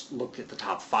lets you look at the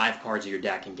top 5 cards of your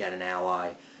deck and get an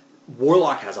ally.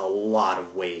 Warlock has a lot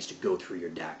of ways to go through your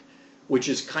deck, which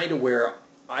is kind of where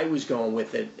I was going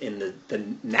with it in the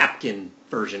napkin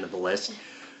version of the list.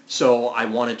 So I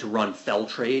wanted to run Fell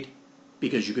Trade,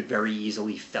 because you could very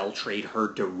easily Fell Trade her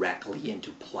directly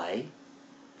into play.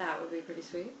 That would be pretty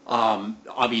sweet.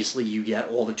 Obviously, you get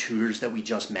all the tutors that we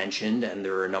just mentioned, and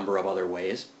there are a number of other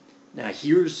ways. Now,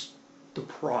 here's the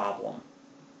problem.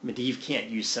 Medivh can't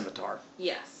use Scimitar.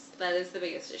 Yes, that is the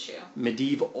biggest issue.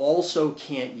 Medivh also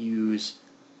can't use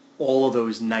all of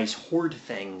those nice horde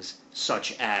things,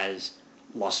 such as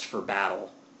Lust for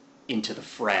Battle, Into the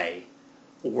Fray,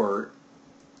 or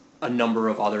a number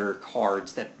of other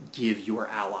cards that give your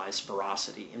allies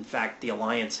ferocity. In fact, the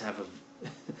Alliance have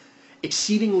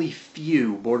exceedingly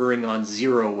few, bordering on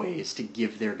 0 ways to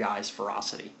give their guys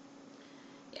ferocity.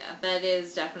 Yeah, that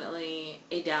is definitely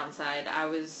a downside. I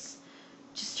was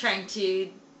just trying to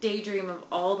daydream of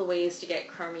all the ways to get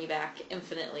Chromie back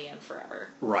infinitely and forever.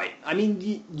 Right. I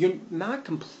mean, you're not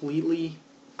completely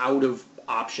out of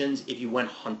options. If you went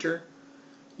Hunter,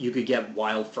 you could get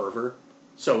Wild Fervor.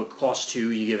 So it costs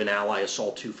 2, you give an ally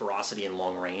Assault 2, Ferocity, and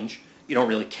Long Range. You don't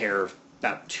really care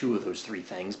about 2 of those 3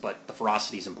 things, but the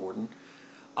Ferocity is important.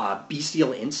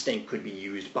 Bestial Instinct could be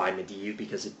used by Medivh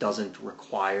because it doesn't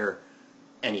require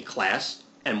any class,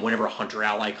 and whenever a Hunter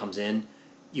ally comes in,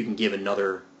 you can give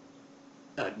another,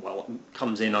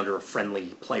 comes in under a friendly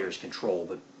player's control,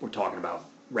 but we're talking about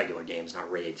regular games,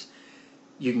 not raids.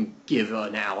 You can give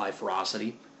an ally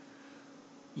Ferocity.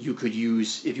 You could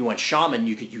use, if you went Shaman,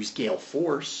 you could use Gale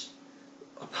Force.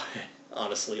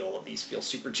 Honestly, all of these feel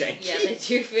super janky. Yeah, they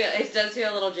do feel, it does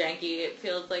feel a little janky. It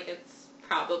feels like it's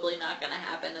probably not going to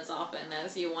happen as often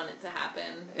as you want it to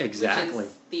happen. Exactly. Which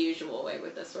is the usual way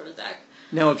with this sort of deck.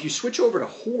 Now, if you switch over to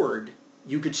Horde,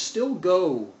 you could still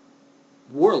go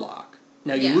Warlock.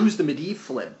 Now, you lose the Medivh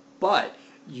flip, but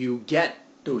you get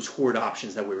those Horde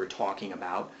options that we were talking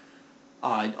about.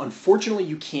 Unfortunately,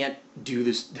 you can't do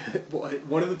this.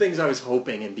 One of the things I was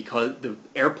hoping, and because the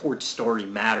airport story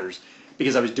matters,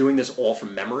 because I was doing this all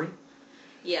from memory.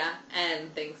 Yeah,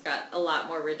 and things got a lot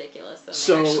more ridiculous than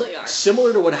they actually are.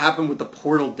 Similar to what happened with the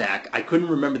Portal deck, I couldn't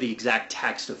remember the exact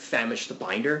text of Famish the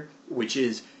Binder, which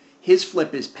is, his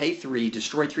flip is pay 3,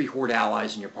 destroy 3 Horde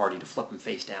allies in your party to flip him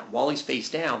face down. While he's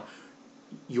face down,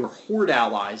 your Horde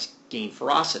allies gain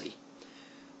Ferocity.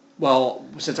 Well,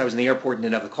 since I was in the airport and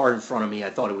didn't have the card in front of me, I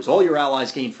thought it was all your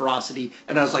allies gain Ferocity,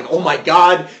 and I was like, oh my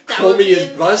god, Chromie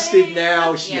is busted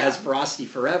now, she has Ferocity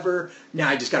forever, now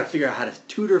I just gotta figure out how to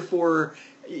tutor for her.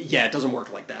 Yeah, it doesn't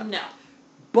work like that. No.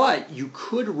 But you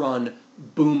could run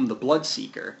Boom the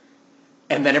Bloodseeker,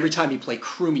 and then every time you play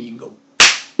Chromie, you can go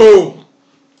boom!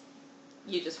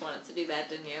 You just wanted to do that,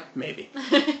 didn't you? Maybe.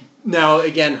 Now,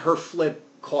 again, her flip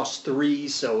costs 3,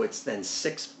 so it's then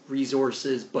 6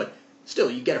 resources, but still,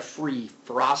 you get a free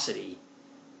Ferocity.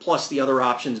 Plus the other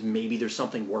options, maybe there's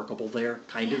something workable there,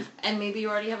 kind of. And maybe you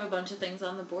already have a bunch of things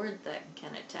on the board that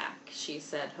can attack, she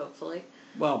said, hopefully.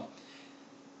 Well,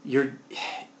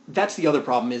 that's the other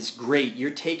problem is, great,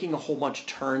 you're taking a whole bunch of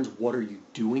turns, what are you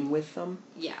doing with them?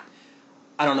 Yeah.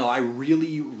 I don't know, I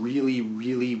really, really,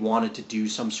 really wanted to do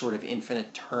some sort of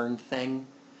infinite turn thing,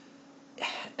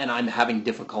 and I'm having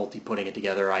difficulty putting it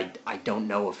together. I don't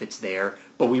know if it's there,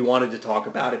 but we wanted to talk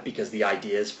about it because the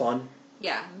idea is fun.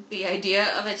 Yeah, the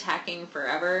idea of attacking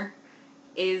forever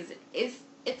it's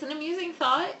an amusing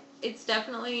thought. It's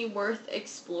definitely worth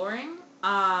exploring.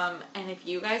 And if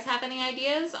you guys have any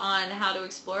ideas on how to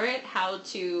explore it, how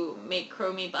to make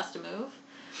Chromie bust a move,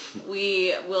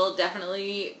 we will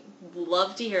definitely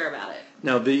love to hear about it.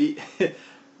 Now,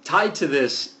 tied to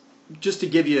this, just to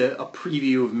give you a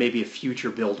preview of maybe a future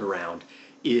build around,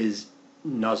 is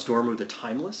Nozdormu the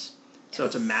Timeless. Yes. So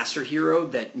it's a master hero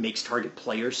that makes target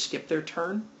players skip their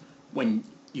turn when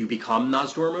you become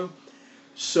Nozdormu.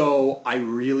 So I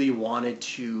really wanted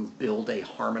to build a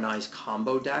harmonized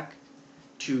combo deck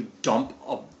to dump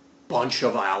a bunch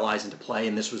of allies into play,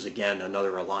 and this was, again,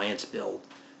 another alliance build,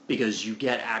 because you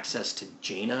get access to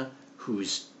Jaina,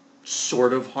 who's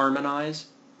sort of harmonized,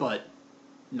 but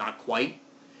not quite.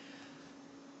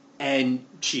 And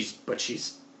she's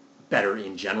better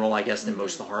in general, I guess, than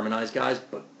most of the harmonized guys.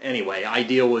 But anyway,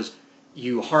 idea was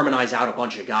you harmonize out a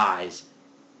bunch of guys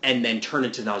and then turn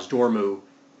into Nozdormu,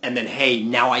 and then, hey,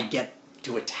 now I get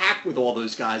to attack with all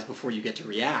those guys before you get to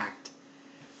react.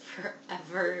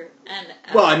 Forever and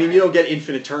ever. Well, I mean, you don't get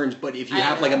infinite turns, but if you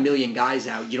have like a million guys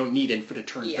out, you don't need infinite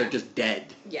turns. Yeah. They're just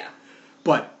dead. Yeah.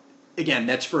 But, again,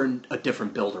 that's for a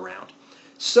different build around.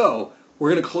 So,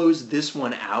 we're going to close this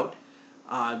one out.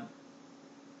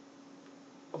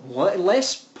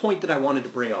 Last point that I wanted to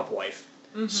bring up, wife.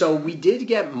 Mm-hmm. So we did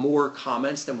get more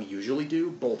comments than we usually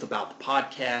do, both about the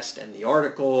podcast and the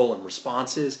article and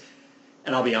responses.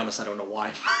 And I'll be honest, I don't know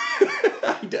why.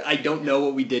 I don't know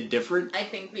what we did different. I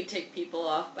think we ticked people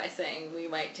off by saying we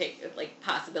might take,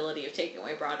 possibility of taking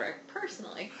away Broderick,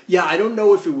 personally. Yeah, I don't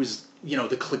know if it was, the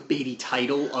clickbaity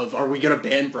title of, are we going to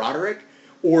ban Broderick?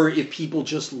 Or if people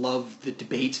just love the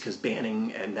debates, because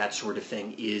banning and that sort of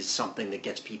thing is something that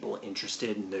gets people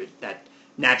interested, and that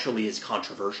naturally is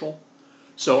controversial.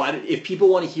 So if people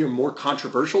want to hear more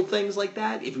controversial things like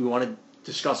that, if we want to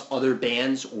discuss other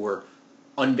bans or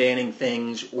unbanning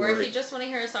things, or if you just want to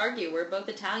hear us argue, we're both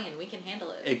Italian, we can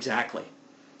handle it. Exactly.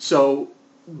 So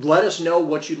let us know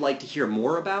what you'd like to hear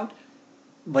more about.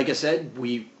 Like I said,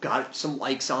 we got some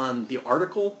likes on the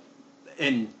article,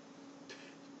 and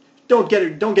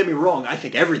don't get me wrong. I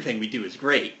think everything we do is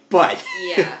great, but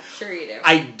yeah, sure you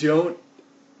do.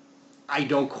 I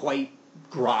don't quite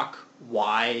grok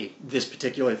why this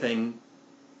particular thing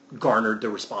garnered the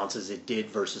responses it did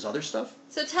versus other stuff.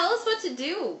 So tell us what to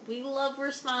do. We love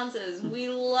responses. We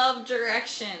love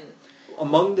direction.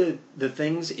 Among the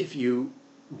things, if you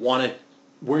want to,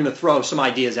 we're going to throw some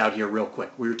ideas out here real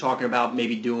quick. We were talking about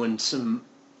maybe doing some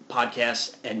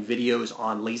podcasts and videos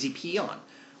on Lazy Peon,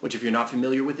 which, if you're not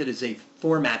familiar with it, is a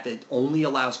format that only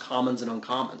allows commons and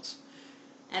uncommons.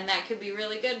 And that could be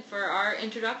really good for our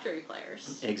introductory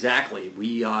players. Exactly.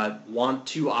 We want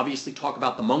to obviously talk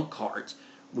about the monk cards.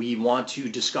 We want to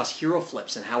discuss hero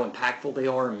flips and how impactful they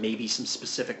are, and maybe some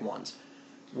specific ones.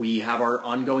 We have our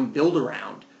ongoing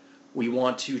build-around. We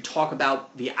want to talk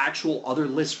about the actual other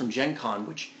lists from Gen Con,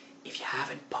 which, if you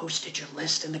haven't posted your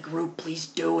list in the group, please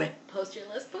do it. Post your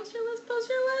list, post your list, post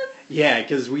your list. Yeah,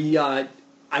 because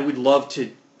I would love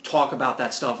to talk about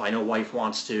that stuff. I know Wife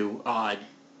wants to.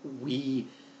 We,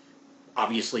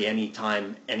 obviously,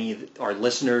 anytime any of our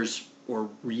listeners or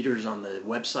readers on the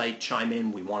website chime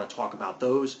in, we want to talk about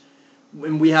those.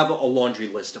 And we have a laundry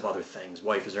list of other things.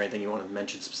 Wife, is there anything you want to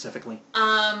mention specifically?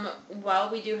 Well,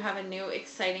 we do have a new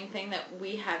exciting thing that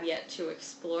we have yet to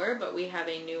explore, but we have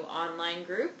a new online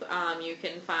group. You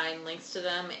can find links to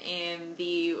them in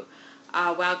the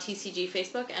WoW TCG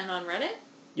Facebook and on Reddit.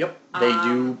 Yep, they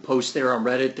do post there on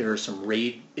Reddit. There are some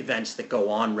raid events that go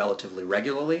on relatively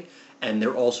regularly, and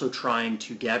they're also trying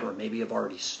to get, or maybe have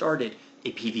already started,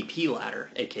 a PvP ladder,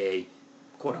 aka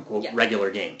quote-unquote regular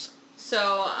games.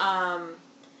 So,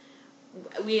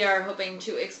 we are hoping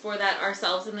to explore that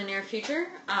ourselves in the near future.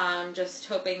 Just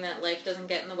hoping that life doesn't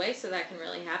get in the way so that can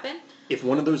really happen. If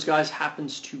one of those guys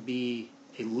happens to be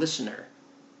a listener,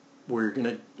 we're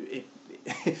going to...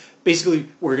 Basically,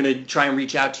 we're going to try and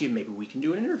reach out to you. Maybe we can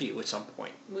do an interview at some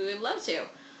point. We would love to.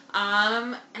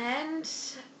 And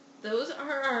those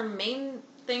are our main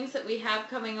things that we have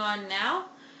coming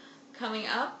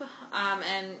up,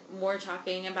 and more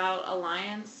talking about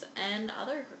Alliance and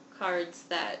other cards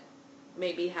that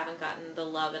maybe haven't gotten the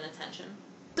love and attention.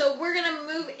 So we're going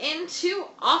to move into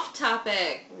off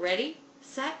topic. Ready,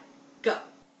 set, go.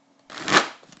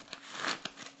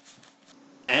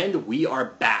 And we are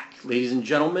back. Ladies and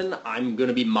gentlemen, I'm going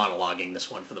to be monologuing this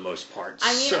one for the most part.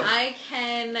 I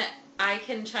mean, I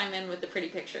can chime in with the pretty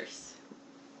pictures.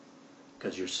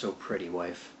 Because you're so pretty,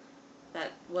 wife.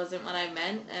 That wasn't what I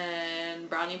meant, and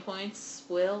brownie points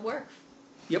will work.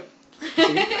 Yep.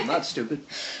 See, I'm not stupid.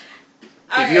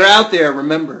 If you're out there,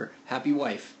 remember, happy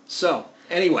wife. So,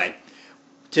 anyway,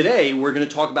 today we're going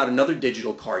to talk about another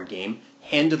digital card game,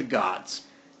 Hand of the Gods.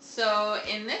 So,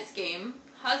 in this game,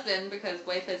 husband, because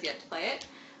wife has yet to play it,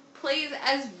 plays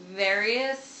as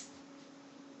various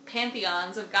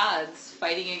pantheons of gods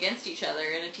fighting against each other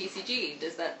in a TCG.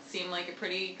 Does that seem like a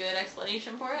pretty good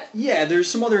explanation for it? Yeah, there's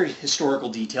some other historical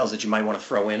details that you might want to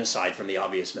throw in aside from the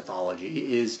obvious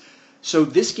mythology. So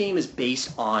this game is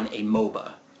based on a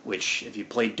MOBA, which if you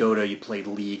played Dota, you played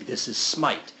League. This is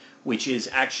Smite, which is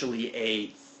actually a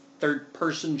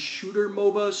third-person shooter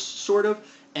MOBA, sort of.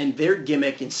 And their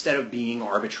gimmick, instead of being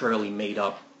arbitrarily made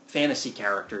up fantasy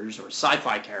characters or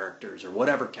sci-fi characters or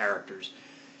whatever characters,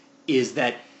 is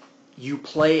that you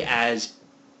play as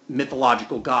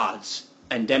mythological gods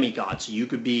and demigods. So you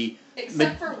could be...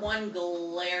 Except for one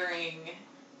glaring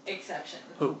exception.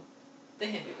 Who? The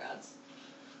Hindu gods.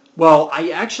 Well,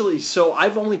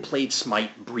 I've only played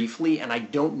Smite briefly, and I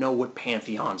don't know what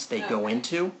pantheons they go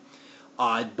into.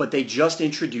 But they just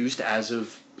introduced, as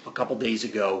of a couple days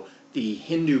ago, the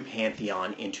Hindu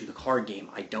pantheon into the card game.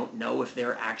 I don't know if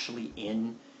they're actually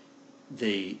in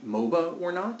the MOBA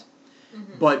or not.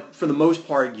 Mm-hmm. But for the most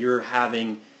part, you're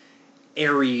having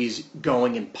Ares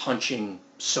going and punching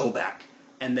Sobek.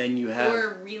 And then you have...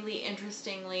 Or, really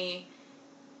interestingly,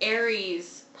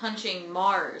 Ares punching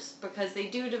Mars, because they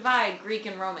do divide Greek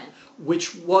and Roman.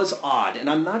 Which was odd, and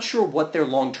I'm not sure what their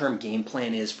long-term game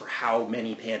plan is for how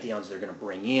many pantheons they're going to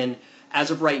bring in. As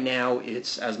of right now,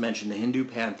 it's, as mentioned, the Hindu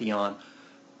pantheon,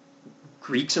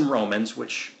 Greeks and Romans,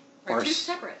 which are two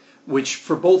separate. Which,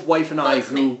 for both wife and I,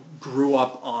 who grew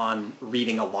up on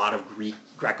reading a lot of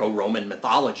Greco-Roman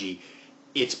mythology,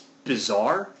 it's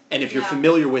bizarre. And if you're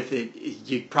familiar with it,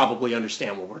 you probably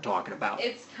understand what we're talking about.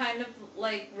 It's kind of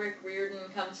like Rick Riordan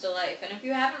comes to life. And if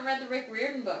you haven't read the Rick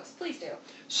Riordan books, please do.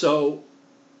 So,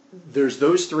 there's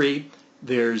those three.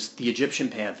 There's the Egyptian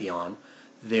pantheon.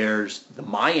 There's the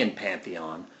Mayan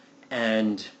pantheon.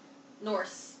 And...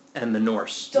 Norse. And the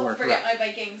Norse. Don't forget my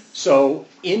Vikings. So,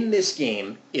 in this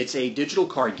game, it's a digital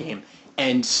card game,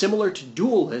 and similar to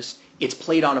Duelist, it's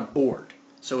played on a board.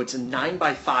 So it's a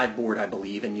 9x5 board, I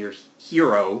believe, and your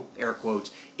hero, air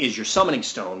quotes, is your summoning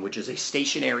stone, which is a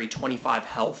stationary 25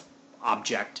 health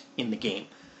object in the game.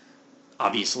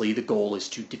 Obviously, the goal is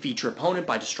to defeat your opponent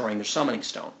by destroying their summoning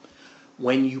stone.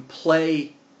 When you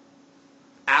play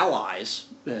allies,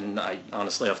 and I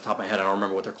honestly, off the top of my head, I don't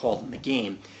remember what they're called in the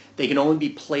game, they can only be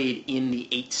played in the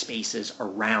 8 spaces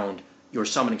around your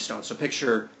summoning stone. So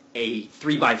picture a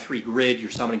 3x3 grid, your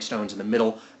summoning stone's in the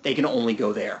middle, they can only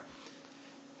go there.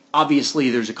 Obviously,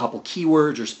 there's a couple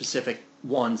keywords or specific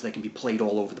ones that can be played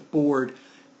all over the board,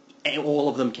 and all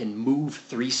of them can move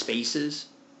 3 spaces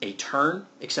a turn,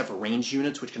 except for ranged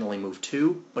units, which can only move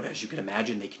 2, but as you can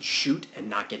imagine, they can shoot and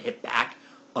not get hit back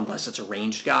unless it's a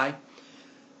ranged guy.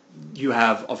 You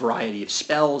have a variety of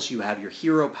spells, you have your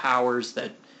hero powers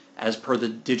that, as per the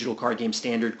digital card game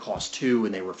standard, cost 2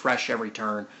 and they refresh every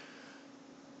turn.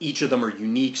 Each of them are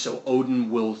unique, so Odin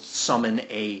will summon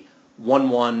a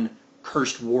 1/1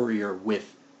 cursed warrior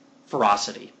with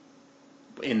ferocity.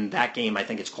 In that game, I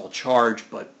think it's called Charge,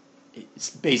 but it's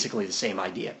basically the same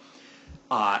idea.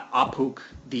 Apuk,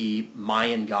 the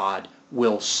Mayan god,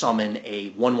 will summon a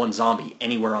 1/1 zombie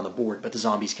anywhere on the board, but the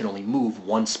zombies can only move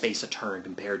 1 space a turn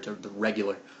compared to the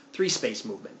regular 3-space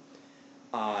movement.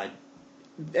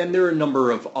 And there are a number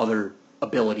of other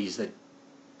abilities that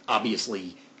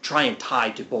obviously try and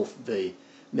tie to both the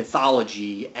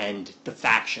mythology and the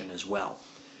faction as well.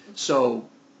 So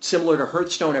similar to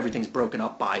Hearthstone, everything's broken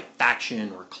up by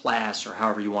faction or class or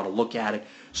however you want to look at it.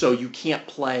 So you can't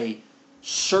play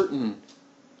certain,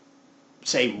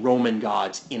 say, Roman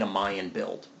gods in a Mayan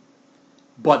build.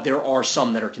 But there are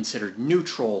some that are considered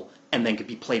neutral and then could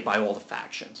be played by all the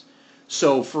factions.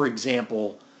 So, for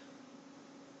example,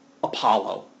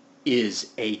 Apollo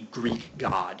is a Greek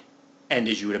god, and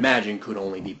as you would imagine, could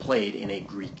only be played in a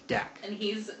Greek deck. And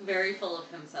he's very full of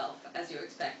himself, as you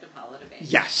expect Apollo to be.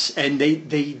 Yes, and they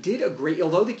did a great,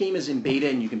 although the game is in beta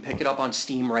and you can pick it up on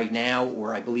Steam right now,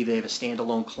 or I believe they have a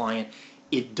standalone client,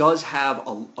 it does have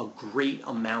a great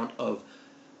amount of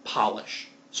polish.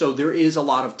 So there is a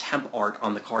lot of temp art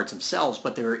on the cards themselves,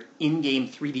 but they're in-game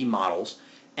 3D models,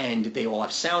 and they all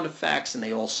have sound effects, and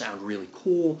they all sound really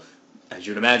cool. As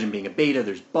you'd imagine, being a beta,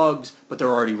 there's bugs, but they're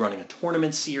already running a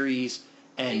tournament series,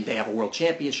 and they have a World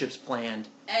Championships planned.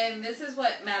 And this is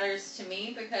what matters to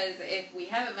me, because if we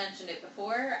haven't mentioned it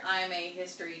before, I'm a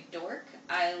history dork.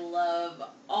 I love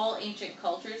all ancient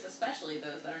cultures, especially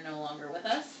those that are no longer with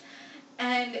us.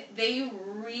 And they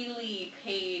really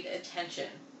paid attention.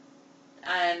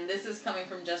 And this is coming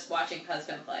from just watching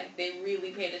husband play. They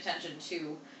really paid attention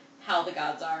to how the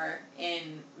gods are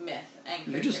in myth and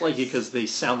creatures. You just like it because they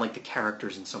sound like the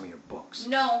characters in some of your books.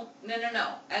 No.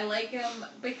 I like them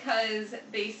because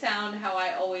they sound how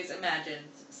I always imagined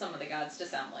some of the gods to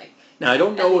sound like. Now, I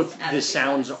don't know if the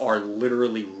sounds are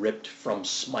literally ripped from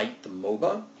Smite the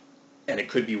MOBA, and it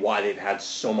could be why they've had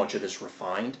so much of this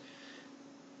refined.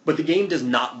 But the game does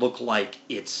not look like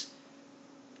it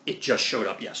just showed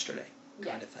up yesterday,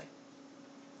 kind of thing.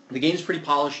 The game's pretty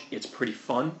polished. It's pretty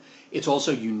fun. It's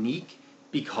also unique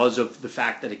because of the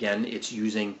fact that, again, it's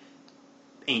using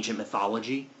ancient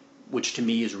mythology, which to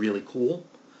me is really cool.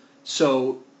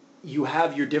 So you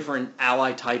have your different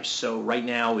ally types. So right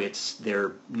now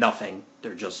they're nothing.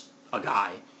 They're just a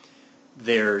guy.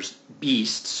 There's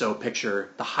beasts. So picture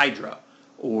the Hydra,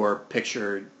 or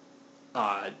picture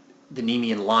the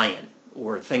Nemean lion,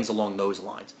 or things along those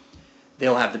lines.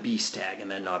 They'll have the beast tag,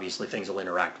 and then obviously things will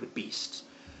interact with beasts.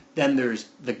 Then there's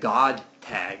the god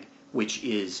tag, which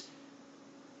is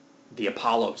the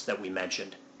Apollos that we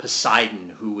mentioned. Poseidon,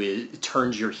 who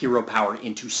turns your hero power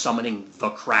into summoning the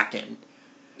Kraken.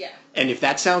 Yeah. And if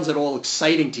that sounds at all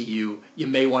exciting to you, you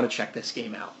may want to check this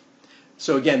game out.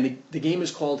 So again, the game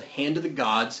is called Hand of the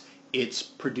Gods. It's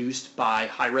produced by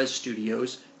Hi-Rez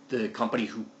Studios, the company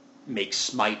who makes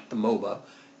Smite the MOBA.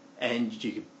 And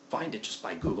you can find it just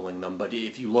by Googling them. But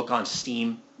if you look on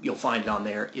Steam, you'll find it on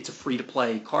there. It's a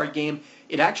free-to-play card game.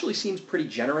 It actually seems pretty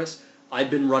generous.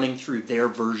 I've been running through their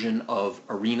version of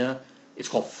Arena. It's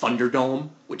called Thunderdome,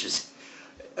 which is,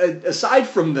 aside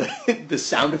from the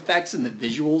sound effects and the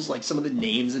visuals, like some of the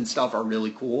names and stuff are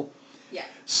really cool. Yeah.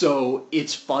 So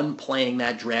it's fun playing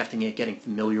that, drafting it, getting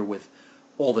familiar with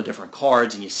all the different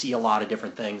cards, and you see a lot of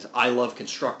different things. I love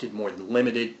Constructed more than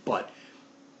Limited, but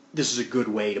this is a good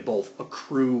way to both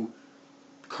accrue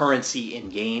currency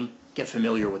in-game, get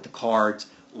familiar with the cards,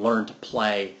 learn to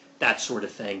play, that sort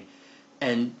of thing.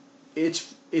 And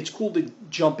it's cool to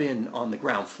jump in on the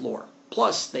ground floor.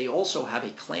 Plus, they also have a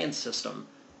clan system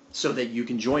so that you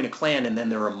can join a clan, and then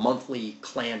there are monthly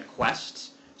clan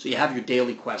quests. So you have your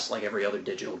daily quests like every other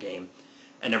digital game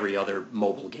and every other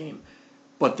mobile game.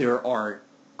 But there are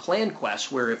clan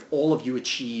quests where if all of you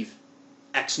achieve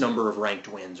X number of ranked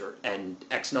wins and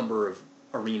X number of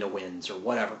arena wins or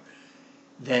whatever,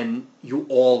 then you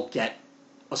all get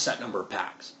a set number of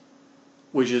packs,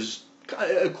 which is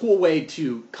a cool way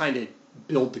to kind of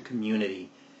build the community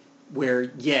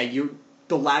where, yeah,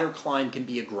 the ladder climb can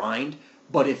be a grind,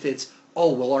 but if it's,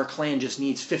 oh, well, our clan just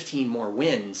needs 15 more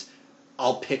wins,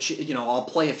 I'll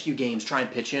play a few games, try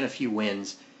and pitch in a few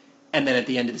wins, and then at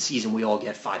the end of the season, we all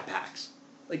get 5 packs.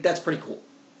 Like, that's pretty cool.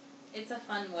 It's a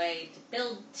fun way to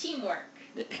build teamwork.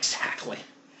 Exactly.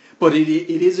 But it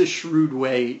is a shrewd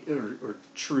way, or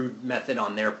shrewd method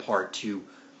on their part to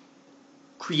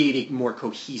create a more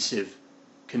cohesive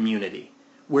community,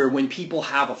 where when people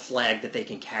have a flag that they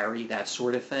can carry, that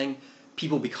sort of thing,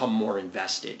 people become more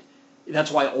invested.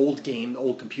 That's why old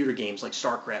computer games like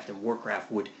StarCraft and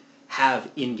Warcraft would have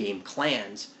in-game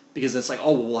clans, because it's like,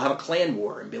 oh, well, we'll have a clan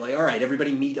war and be like, all right,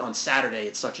 everybody meet on Saturday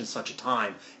at such and such a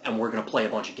time, and we're going to play a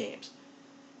bunch of games.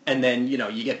 And then,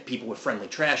 you get people with friendly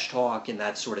trash talk and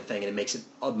that sort of thing, and it makes it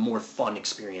a more fun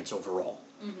experience overall.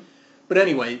 Mm-hmm. But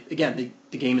anyway, again,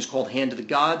 the game is called Hand of the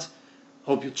Gods.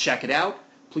 Hope you'll check it out.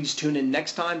 Please tune in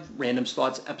next time, Random's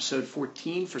Thoughts, episode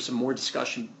 14, for some more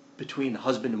discussion between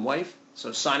husband and wife.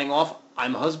 So signing off,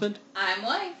 I'm husband. I'm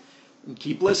wife. And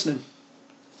keep listening.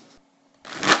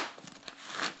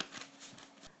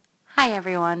 Hi,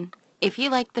 everyone. If you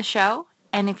like the show,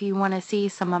 and if you want to see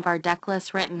some of our deck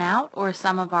lists written out or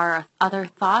some of our other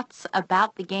thoughts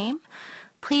about the game,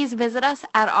 please visit us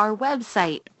at our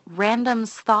website,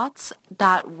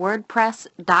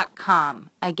 randomsthoughts.wordpress.com.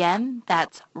 Again,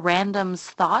 that's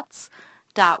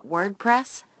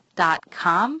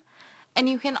randomsthoughts.wordpress.com. And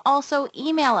you can also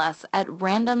email us at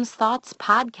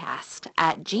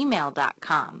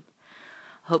randomsthoughtspodcast@gmail.com.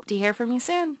 Hope to hear from you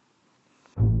soon.